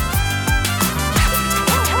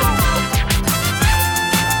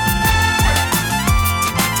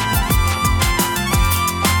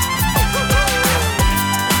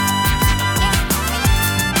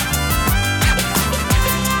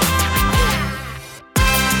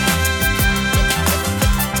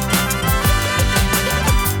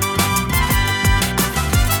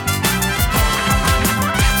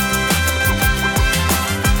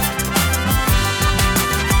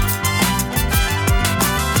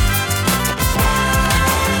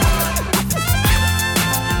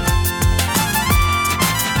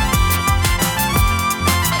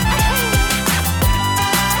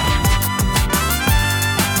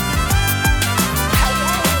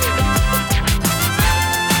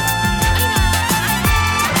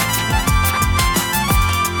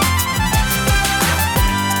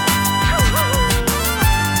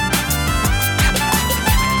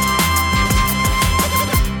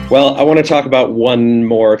 Well, I want to talk about one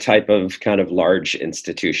more type of kind of large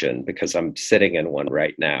institution, because I'm sitting in one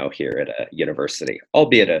right now here at a university,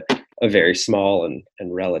 albeit a very small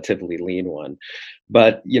and relatively lean one.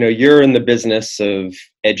 But, you're in the business of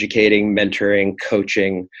educating, mentoring,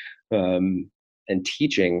 coaching, and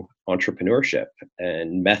teaching entrepreneurship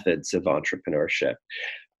and methods of entrepreneurship.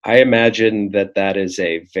 I imagine that is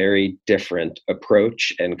a very different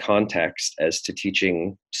approach and context as to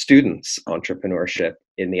teaching students entrepreneurship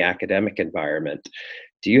in the academic environment.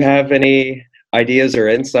 Do you have any ideas or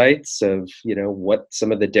insights of, what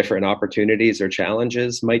some of the different opportunities or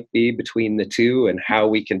challenges might be between the two, and how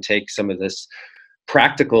we can take some of this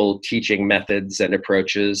practical teaching methods and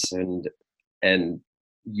approaches and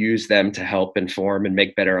use them to help inform and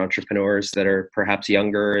make better entrepreneurs that are perhaps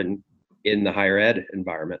younger and in the higher ed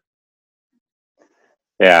environment?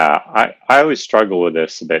 Yeah, I always struggle with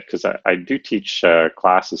this a bit, because I do teach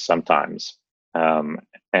classes sometimes. And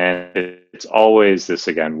it's always this,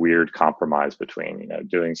 again, weird compromise between,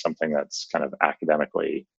 doing something that's kind of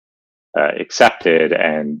academically accepted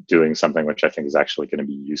and doing something which I think is actually going to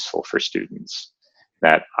be useful for students.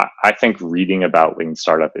 That I think reading about lean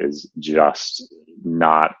startup is just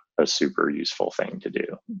not a super useful thing to do.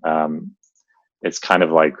 It's kind of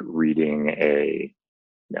like reading a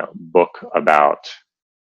book about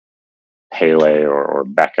Pele or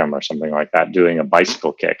Beckham or something like that, doing a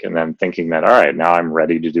bicycle kick, and then thinking that, all right, now I'm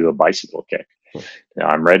ready to do a bicycle kick.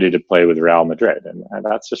 I'm ready to play with Real Madrid. And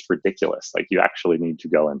that's just ridiculous. Like, you actually need to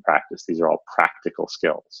go and practice. These are all practical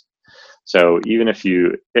skills. So even if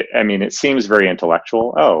it seems very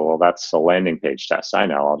intellectual. Oh, well, that's a landing page test. I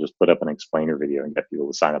know, I'll just put up an explainer video and get people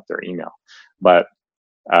to sign up their email. But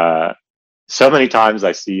so many times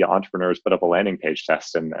I see entrepreneurs put up a landing page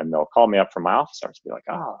test, and they'll call me up from my office hours and be like,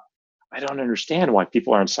 oh, I don't understand why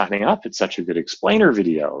people aren't signing up. It's such a good explainer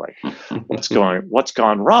video. Like, what's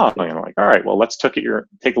gone wrong? And I'm like, all right, well, let's take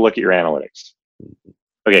a look at your analytics.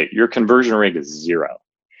 Okay, your conversion rate is 0.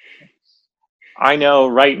 I know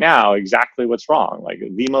right now exactly what's wrong. Like,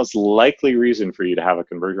 the most likely reason for you to have a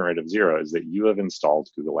conversion rate of 0 is that you have installed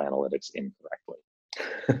Google Analytics incorrectly.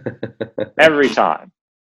 Every time.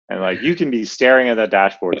 And like, you can be staring at that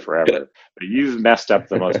dashboard forever, but you've messed up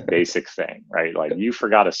the most basic thing, right? Like, you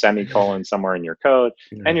forgot a semicolon somewhere in your code,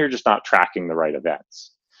 and you're just not tracking the right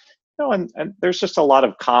events. And there's just a lot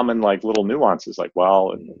of common, like, little nuances. Like,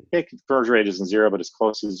 well, okay, conversion rate isn't 0, but it's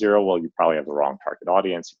close to 0. Well, you probably have the wrong target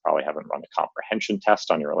audience. You probably haven't run a comprehension test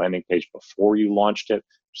on your landing page before you launched it,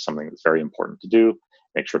 which is something that's very important to do.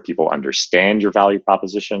 Make sure people understand your value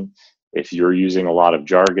proposition. If you're using a lot of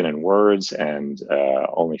jargon and words, and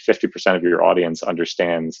only 50% of your audience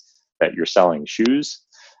understands that you're selling shoes,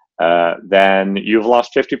 then you've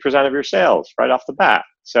lost 50% of your sales right off the bat.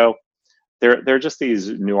 So there are just these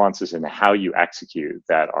nuances in how you execute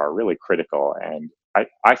that are really critical. And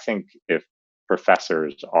I think if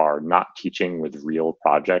professors are not teaching with real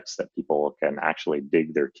projects that people can actually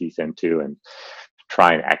dig their teeth into and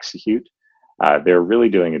try and execute, they're really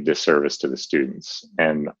doing a disservice to the students.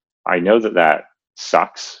 And I know that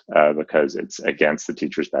sucks because it's against the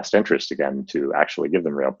teacher's best interest, again, to actually give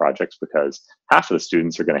them real projects, because half of the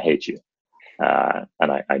students are going to hate you.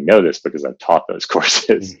 And I know this because I've taught those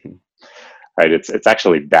courses. Right? It's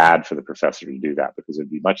actually bad for the professor to do that, because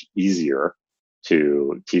it'd be much easier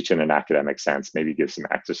to teach in an academic sense, maybe give some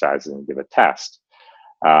exercises and give a test.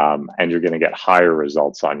 And you're going to get higher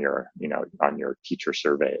results on your teacher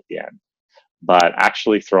survey at the end. But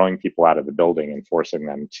actually throwing people out of the building and forcing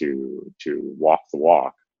them to walk the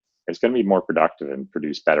walk is going to be more productive and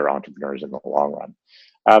produce better entrepreneurs in the long run.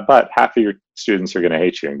 But half of your students are going to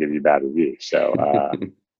hate you and give you bad reviews. So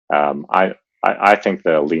I think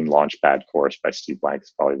the Lean Launchpad course by Steve Blank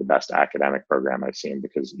is probably the best academic program I've seen,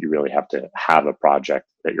 because you really have to have a project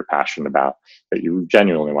that you're passionate about, that you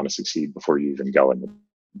genuinely want to succeed before you even go in the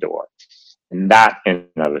door. And that in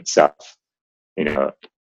and of itself,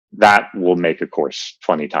 that will make a course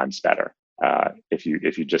 20 times better if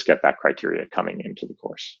you just get that criteria coming into the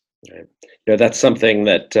course. Right. That's something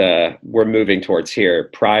that we're moving towards here.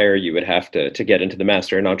 Prior, you would have to get into the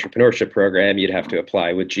Master in Entrepreneurship program, you'd have to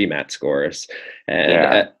apply with GMAT scores.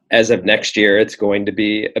 And as of next year, it's going to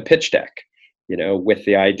be a pitch deck, with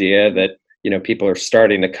the idea that, people are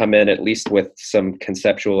starting to come in at least with some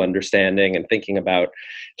conceptual understanding and thinking about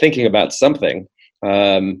something.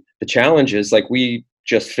 The challenge is, like, we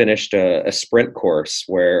just finished a sprint course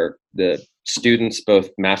where the students, both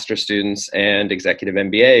master students and executive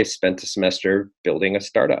MBA, spent a semester building a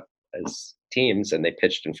startup as teams, and they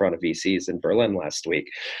pitched in front of VCs in Berlin last week.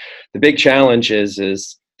 The big challenge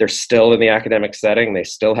is they're still in the academic setting. They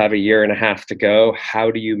still have a year and a half to go. How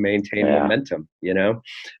do you maintain momentum,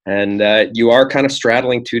 And you are kind of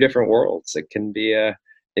straddling two different worlds. It can be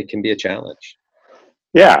a challenge.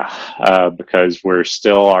 Yeah, because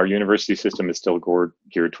our university system is still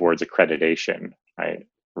geared towards accreditation, right,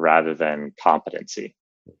 rather than competency.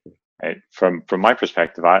 Right? From my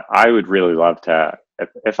perspective, I would really love to,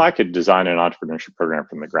 if I could design an entrepreneurship program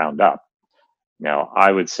from the ground up.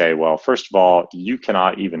 I would say, well, first of all, you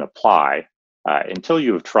cannot even apply until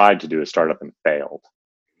you have tried to do a startup and failed.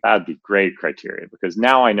 That'd be great criteria, because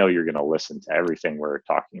now I know you're going to listen to everything we're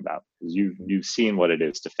talking about, because you've seen what it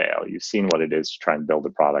is to fail. You've seen what it is to try and build a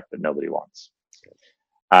product that nobody wants.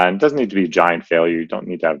 And it doesn't need to be a giant failure. You don't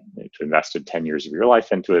need to have to invested 10 years of your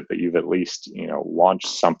life into it, but you've at least launched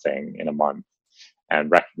something in a month and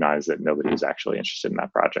recognize that nobody is actually interested in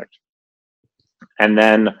that project. And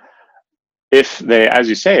then if they, as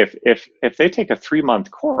you say, if they take a 3-month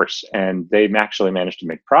course and they actually manage to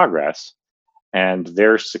make progress, and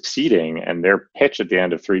they're succeeding, and their pitch at the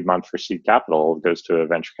end of 3 months for seed capital goes to a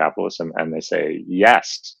venture capitalist, and they say,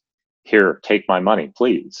 yes, here, take my money,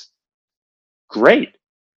 please. Great.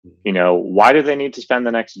 Why do they need to spend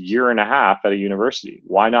the next year and a half at a university?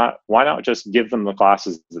 Why not just give them the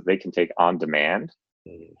classes that they can take on demand?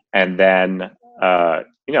 And then,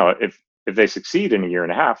 if they succeed in a year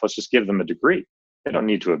and a half, let's just give them a degree. They don't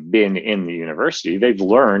need to have been in the university. They've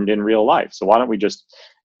learned in real life. So why don't we just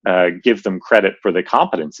give them credit for the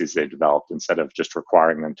competencies they developed instead of just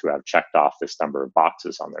requiring them to have checked off this number of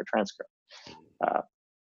boxes on their transcript.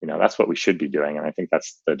 That's what we should be doing. And I think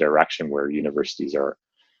that's the direction where universities are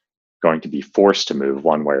going to be forced to move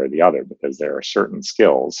one way or the other, because there are certain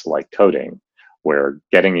skills like coding where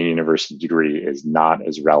getting a university degree is not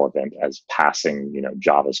as relevant as passing,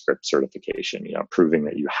 JavaScript certification, proving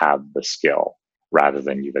that you have the skill rather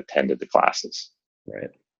than you've attended the classes. Right.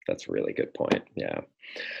 That's a really good point. Yeah.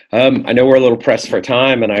 I know we're a little pressed for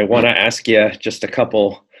time, and I want to ask you just a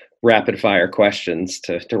couple rapid fire questions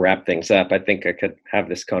to wrap things up. I think I could have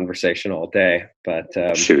this conversation all day, but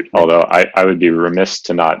shoot. Although I would be remiss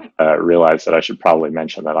to not realize that I should probably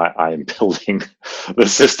mention that I am building the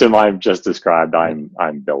system I've just described.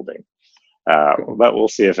 I'm building, cool. But we'll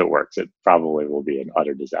see if it works. It probably will be an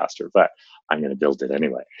utter disaster, but I'm going to build it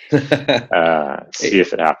anyway. See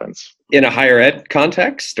if it happens. In a higher ed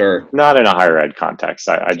context, or not in a higher ed context?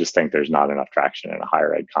 I just think there's not enough traction in a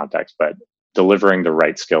higher ed context, but delivering the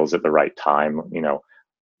right skills at the right time,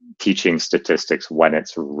 teaching statistics when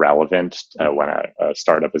it's relevant, when a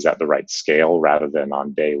startup is at the right scale rather than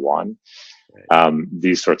on day one. Right.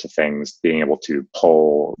 These sorts of things, being able to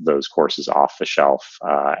pull those courses off the shelf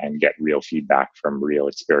and get real feedback from real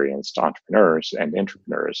experienced entrepreneurs and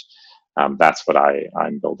intrapreneurs. That's what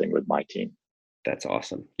I'm building with my team. That's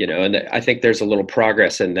awesome. And I think there's a little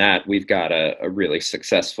progress in that. We've got a really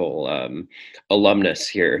successful alumnus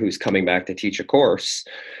here who's coming back to teach a course,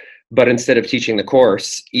 but instead of teaching the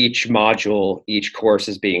course, each course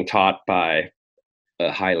is being taught by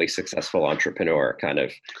a highly successful entrepreneur, kind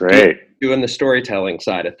of great doing the storytelling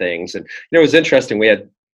side of things. And it was interesting. We had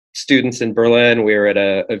students in Berlin. We were at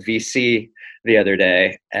a VC the other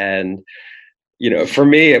day, and for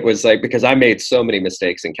me, it was like, because I made so many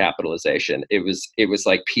mistakes in capitalization, it was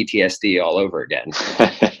like PTSD all over again.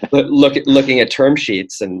 Looking at term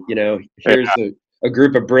sheets, and here's a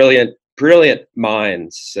group of brilliant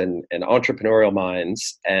minds and entrepreneurial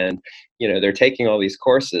minds, and they're taking all these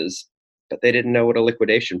courses, but they didn't know what a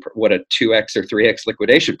 2x or 3x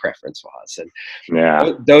liquidation preference was.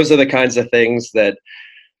 And those are the kinds of things that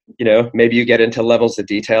maybe you get into levels of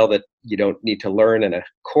detail that you don't need to learn in a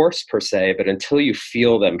course per se, but until you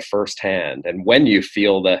feel them firsthand, and when you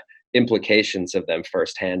feel the implications of them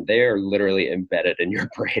firsthand, they are literally embedded in your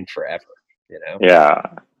brain forever. Yeah.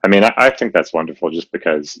 I mean, I think that's wonderful, just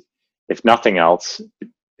because if nothing else,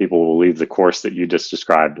 people will leave the course that you just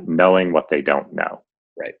described knowing what they don't know.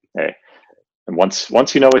 Right. Okay. And once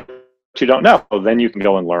you know what you don't know, then you can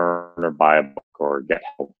go and learn or buy a book or get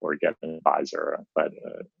help or get an advisor. But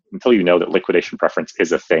until you know that liquidation preference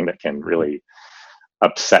is a thing that can really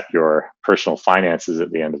upset your personal finances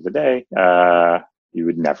at the end of the day, you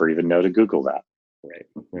would never even know to Google that.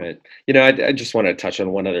 Right. I just want to touch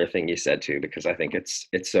on one other thing you said too, because I think it's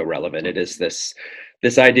so relevant. It is this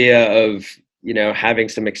idea of, having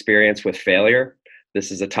some experience with failure. This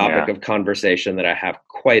is a topic of conversation that I have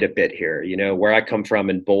quite a bit here. Where I come from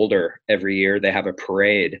in Boulder, every year they have a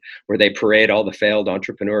parade where they parade all the failed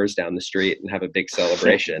entrepreneurs down the street and have a big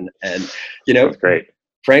celebration. And, that's great.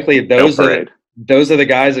 Frankly, those are the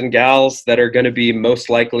guys and gals that are going to be most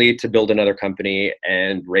likely to build another company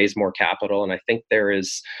and raise more capital. And I think there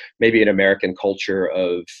is maybe an American culture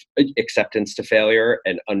of acceptance to failure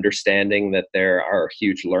and understanding that there are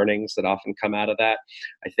huge learnings that often come out of that.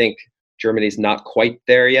 I think Germany's not quite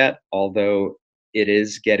there yet, although it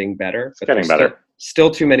is getting better. It's getting better.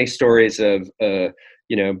 Still too many stories of,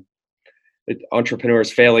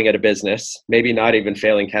 entrepreneurs failing at a business, maybe not even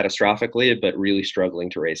failing catastrophically, but really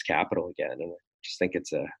struggling to raise capital again. And I just think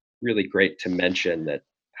it's really great to mention that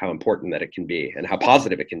how important that it can be and how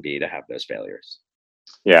positive it can be to have those failures.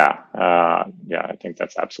 Yeah. I think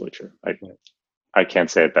that's absolutely true. I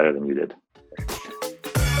can't say it better than you did.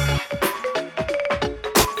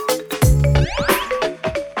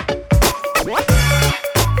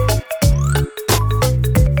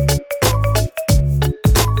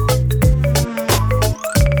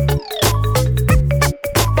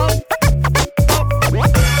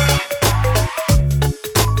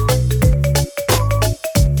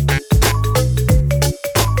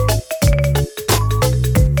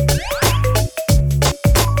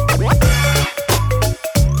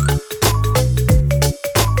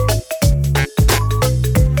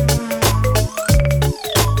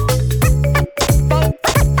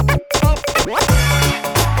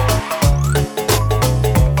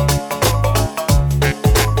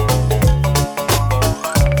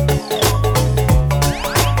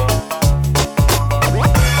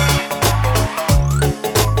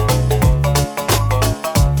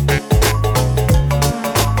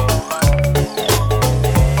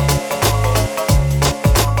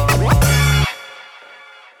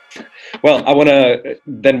 Well, I want to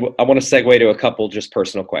segue to a couple just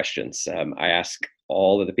personal questions. I ask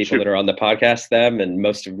all of the people that are on the podcast them, and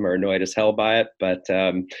most of them are annoyed as hell by it. But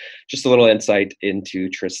just a little insight into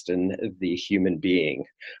Tristan, the human being.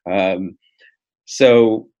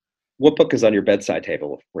 So, what book is on your bedside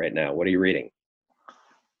table right now? What are you reading?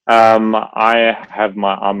 I have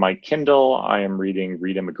on my Kindle. I am reading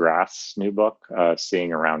Rita McGrath's new book,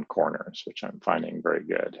 "Seeing Around Corners," which I'm finding very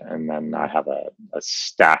good. And then I have a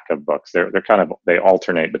stack of books. They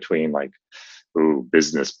alternate between like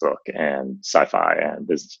business book and sci-fi, and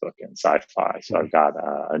business book and sci-fi. So I've got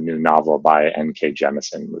a new novel by N.K.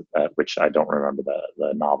 Jemisin, which I don't remember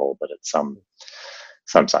the novel, but it's some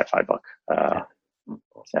sci-fi book.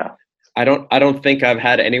 Yeah. I don't think I've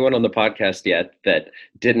had anyone on the podcast yet that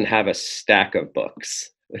didn't have a stack of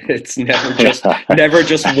books. It's never just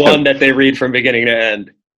one that they read from beginning to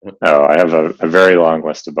end. Oh, I have a very long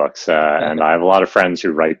list of books, and I have a lot of friends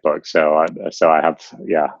who write books. So I have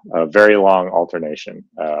a very long alternation.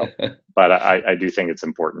 But I do think it's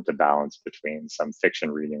important to balance between some fiction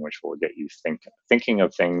reading, which will get you thinking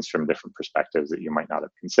of things from different perspectives that you might not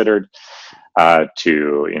have considered,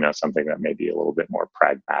 to something that may be a little bit more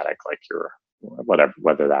pragmatic, like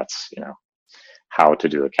whether that's how to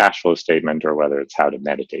do a cash flow statement, or whether it's how to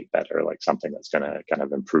meditate better, like something that's going to kind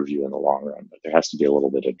of improve you in the long run. But there has to be a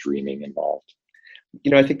little bit of dreaming involved.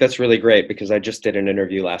 I think that's really great, because I just did an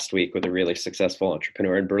interview last week with a really successful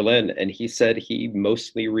entrepreneur in Berlin, and he said he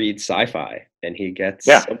mostly reads sci-fi, and he gets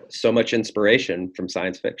so much inspiration from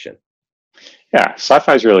science fiction. Yeah,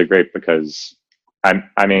 sci-fi is really great because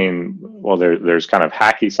there's kind of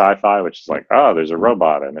hacky sci-fi, which is like, oh, there's a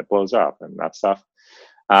robot and it blows up and that stuff.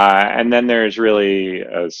 And then there's really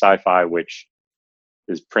a sci-fi, which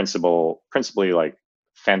is principally like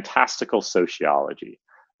fantastical sociology,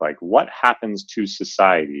 like what happens to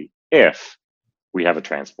society if we have a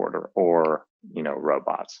transporter or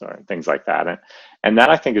robots or things like that. And that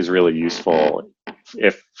I think is really useful,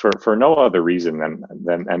 if for no other reason than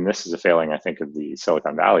and this is a failing I think of the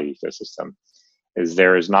Silicon Valley ecosystem, is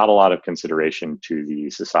there is not a lot of consideration to the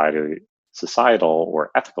societal or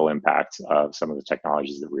ethical impacts of some of the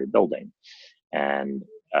technologies that we're building. And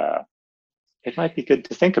it might be good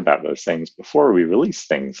to think about those things before we release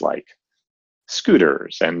things like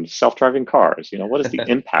scooters and self-driving cars. What is the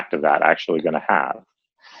impact of that actually going to have?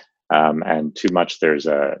 And too much, there's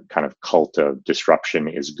a kind of cult of disruption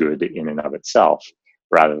is good in and of itself,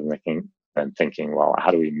 rather than thinking, well,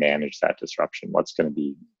 how do we manage that disruption? What's going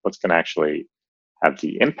to actually have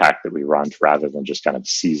the impact that we want, rather than just kind of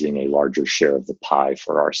seizing a larger share of the pie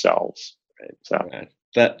for ourselves. Right. So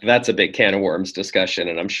that's a big can of worms discussion,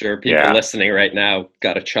 and I'm sure people listening right now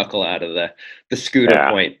got a chuckle out of the scooter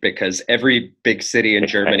point, because every big city in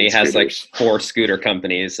Germany has like 4 scooter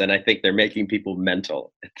companies, and I think they're making people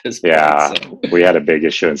mental at this point. Yeah, so. We had a big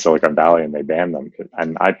issue in Silicon Valley, and they banned them.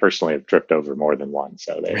 And I personally have tripped over more than one,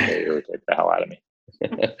 so they irritate the hell out of me.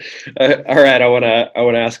 All right, I want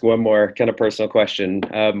to ask one more kind of personal question.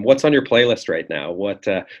 What's on your playlist right now? What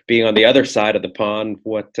being on the other side of the pond?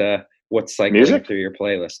 What's cycling through your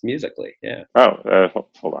playlist musically? Yeah. Oh,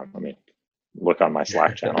 hold on. Let me look on my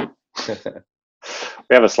Slack channel. We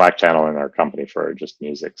have a Slack channel in our company for just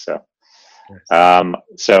music. So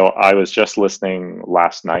I was just listening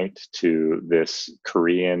last night to this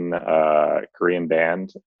Korean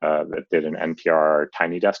band that did an NPR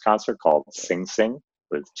Tiny Desk concert called Sing Sing,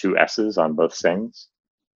 with 2 S's on both sings.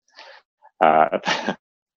 I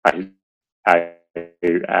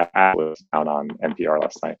was down on NPR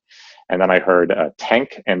last night, and then I heard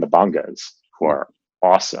Tank and the Bongas, who are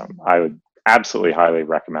awesome. I would absolutely highly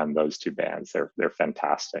recommend those 2 bands. They're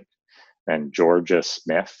fantastic. And Georgia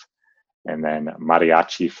Smith, and then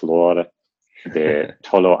Mariachi Flor de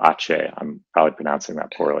Toloache. I'm probably pronouncing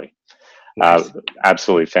that poorly.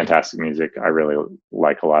 Absolutely fantastic music. I really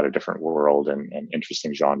like a lot of different world and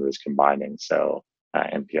interesting genres combining. So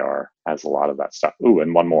NPR has a lot of that stuff. Ooh,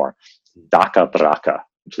 and one more, Daka Braka,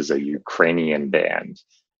 which is a Ukrainian band,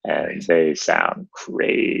 and they sound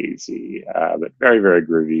crazy, but very, very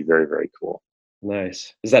groovy, very, very cool.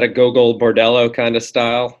 Nice. Is that a Gogol Bordello kind of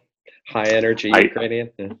style? High energy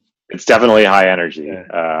Ukrainian? Yeah. It's definitely high energy. Yeah.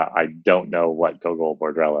 I don't know what Gogol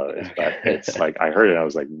Bordello is, but it's like I heard it and I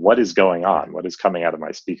was like, what is going on? What is coming out of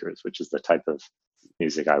my speakers? Which is the type of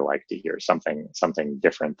music I like to hear. Something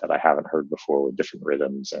different that I haven't heard before, with different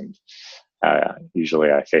rhythms. And usually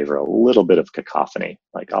I favor a little bit of cacophony.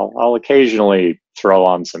 Like I'll occasionally throw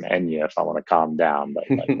on some Enya if I want to calm down, but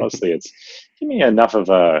like mostly it's give me enough of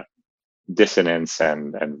a dissonance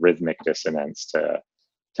and rhythmic dissonance to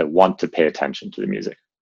want to pay attention to the music.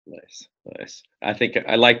 Nice, nice. I think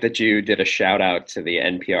I like that you did a shout out to the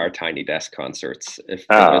NPR Tiny Desk concerts. If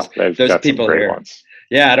for Oh, they've those got some people great here, ones.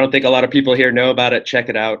 yeah, I don't think a lot of people here know about it. Check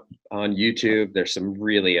it out on YouTube. There's some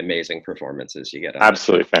really amazing performances you get on that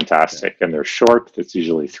Absolutely show. fantastic. And they're short. It's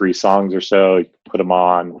usually 3 songs or so. You put them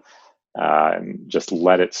on and just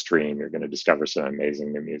let it stream. You're going to discover some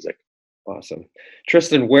amazing new music. Awesome.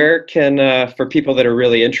 Tristan, where can, for people that are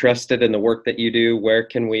really interested in the work that you do, where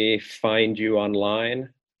can we find you online?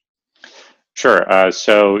 Sure.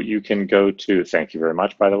 So you can go to, thank you very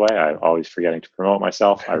much, by the way. I'm always forgetting to promote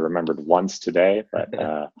myself. I remembered once today, but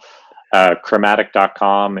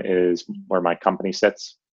chromatic.com is where my company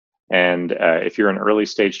sits. And if you're an early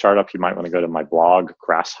stage startup, you might want to go to my blog,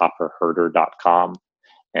 grasshopperherder.com.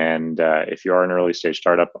 And if you are an early stage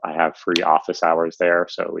startup, I have free office hours there.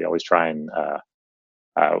 So we always try and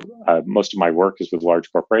most of my work is with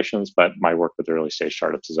large corporations, but my work with early stage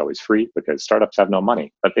startups is always free because startups have no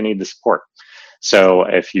money, but they need the support. So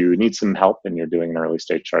if you need some help and you're doing an early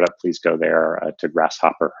stage startup, please go there to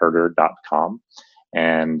grasshopperherder.com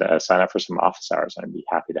and sign up for some office hours. I'd be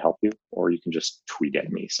happy to help you. Or you can just tweet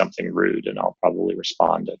at me something rude and I'll probably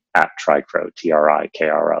respond at Trikro,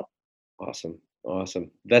 Trikro. Awesome. Awesome.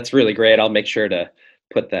 That's really great. I'll make sure to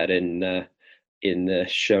put that in the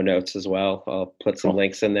show notes as well. I'll put some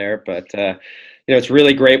links in there, but it's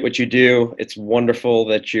really great what you do. It's wonderful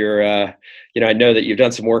that you're, I know that you've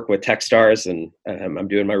done some work with Techstars, and I'm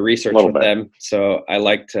doing my research with them. So I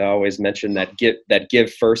like to always mention that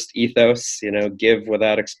give first ethos. Give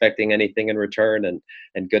without expecting anything in return,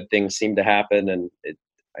 and good things seem to happen. And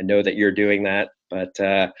I know that you're doing that, but.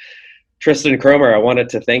 Tristan Kromer, I wanted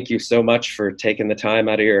to thank you so much for taking the time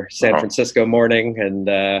out of your San Francisco morning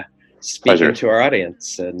and speaking Pleasure. to our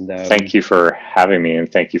audience. And thank you for having me,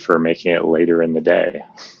 and thank you for making it later in the day.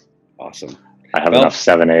 Awesome. I have enough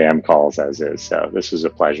 7 a.m. calls as is, so this was a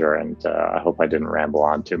pleasure, and I hope I didn't ramble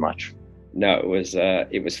on too much. No, it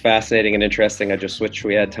was fascinating and interesting. I just wish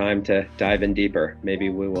we had time to dive in deeper. Maybe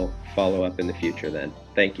we will follow up in the future then.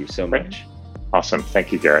 Thank you so much. Awesome.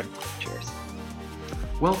 Thank you, Garrett. Cheers.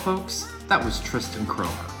 Well, folks, that was Tristan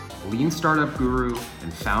Kromer, lean startup guru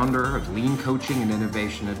and founder of lean coaching and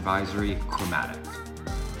innovation advisory, Chromatic.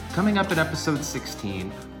 Coming up in episode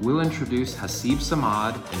 16, we'll introduce Hasib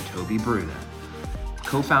Samad and Toby Bruda,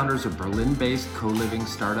 co-founders of Berlin-based co-living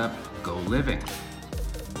startup Go Living.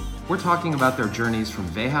 We're talking about their journeys from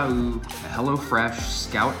WHU to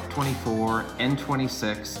HelloFresh, Scout24,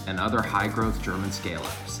 N26, and other high-growth German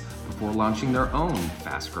scale-ups before launching their own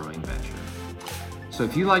fast-growing venture. So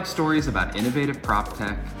if you like stories about innovative prop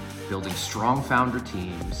tech, building strong founder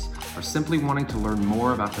teams, or simply wanting to learn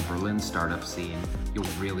more about the Berlin startup scene, you'll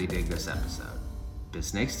really dig this episode.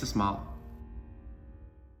 Bis nächstes Mal.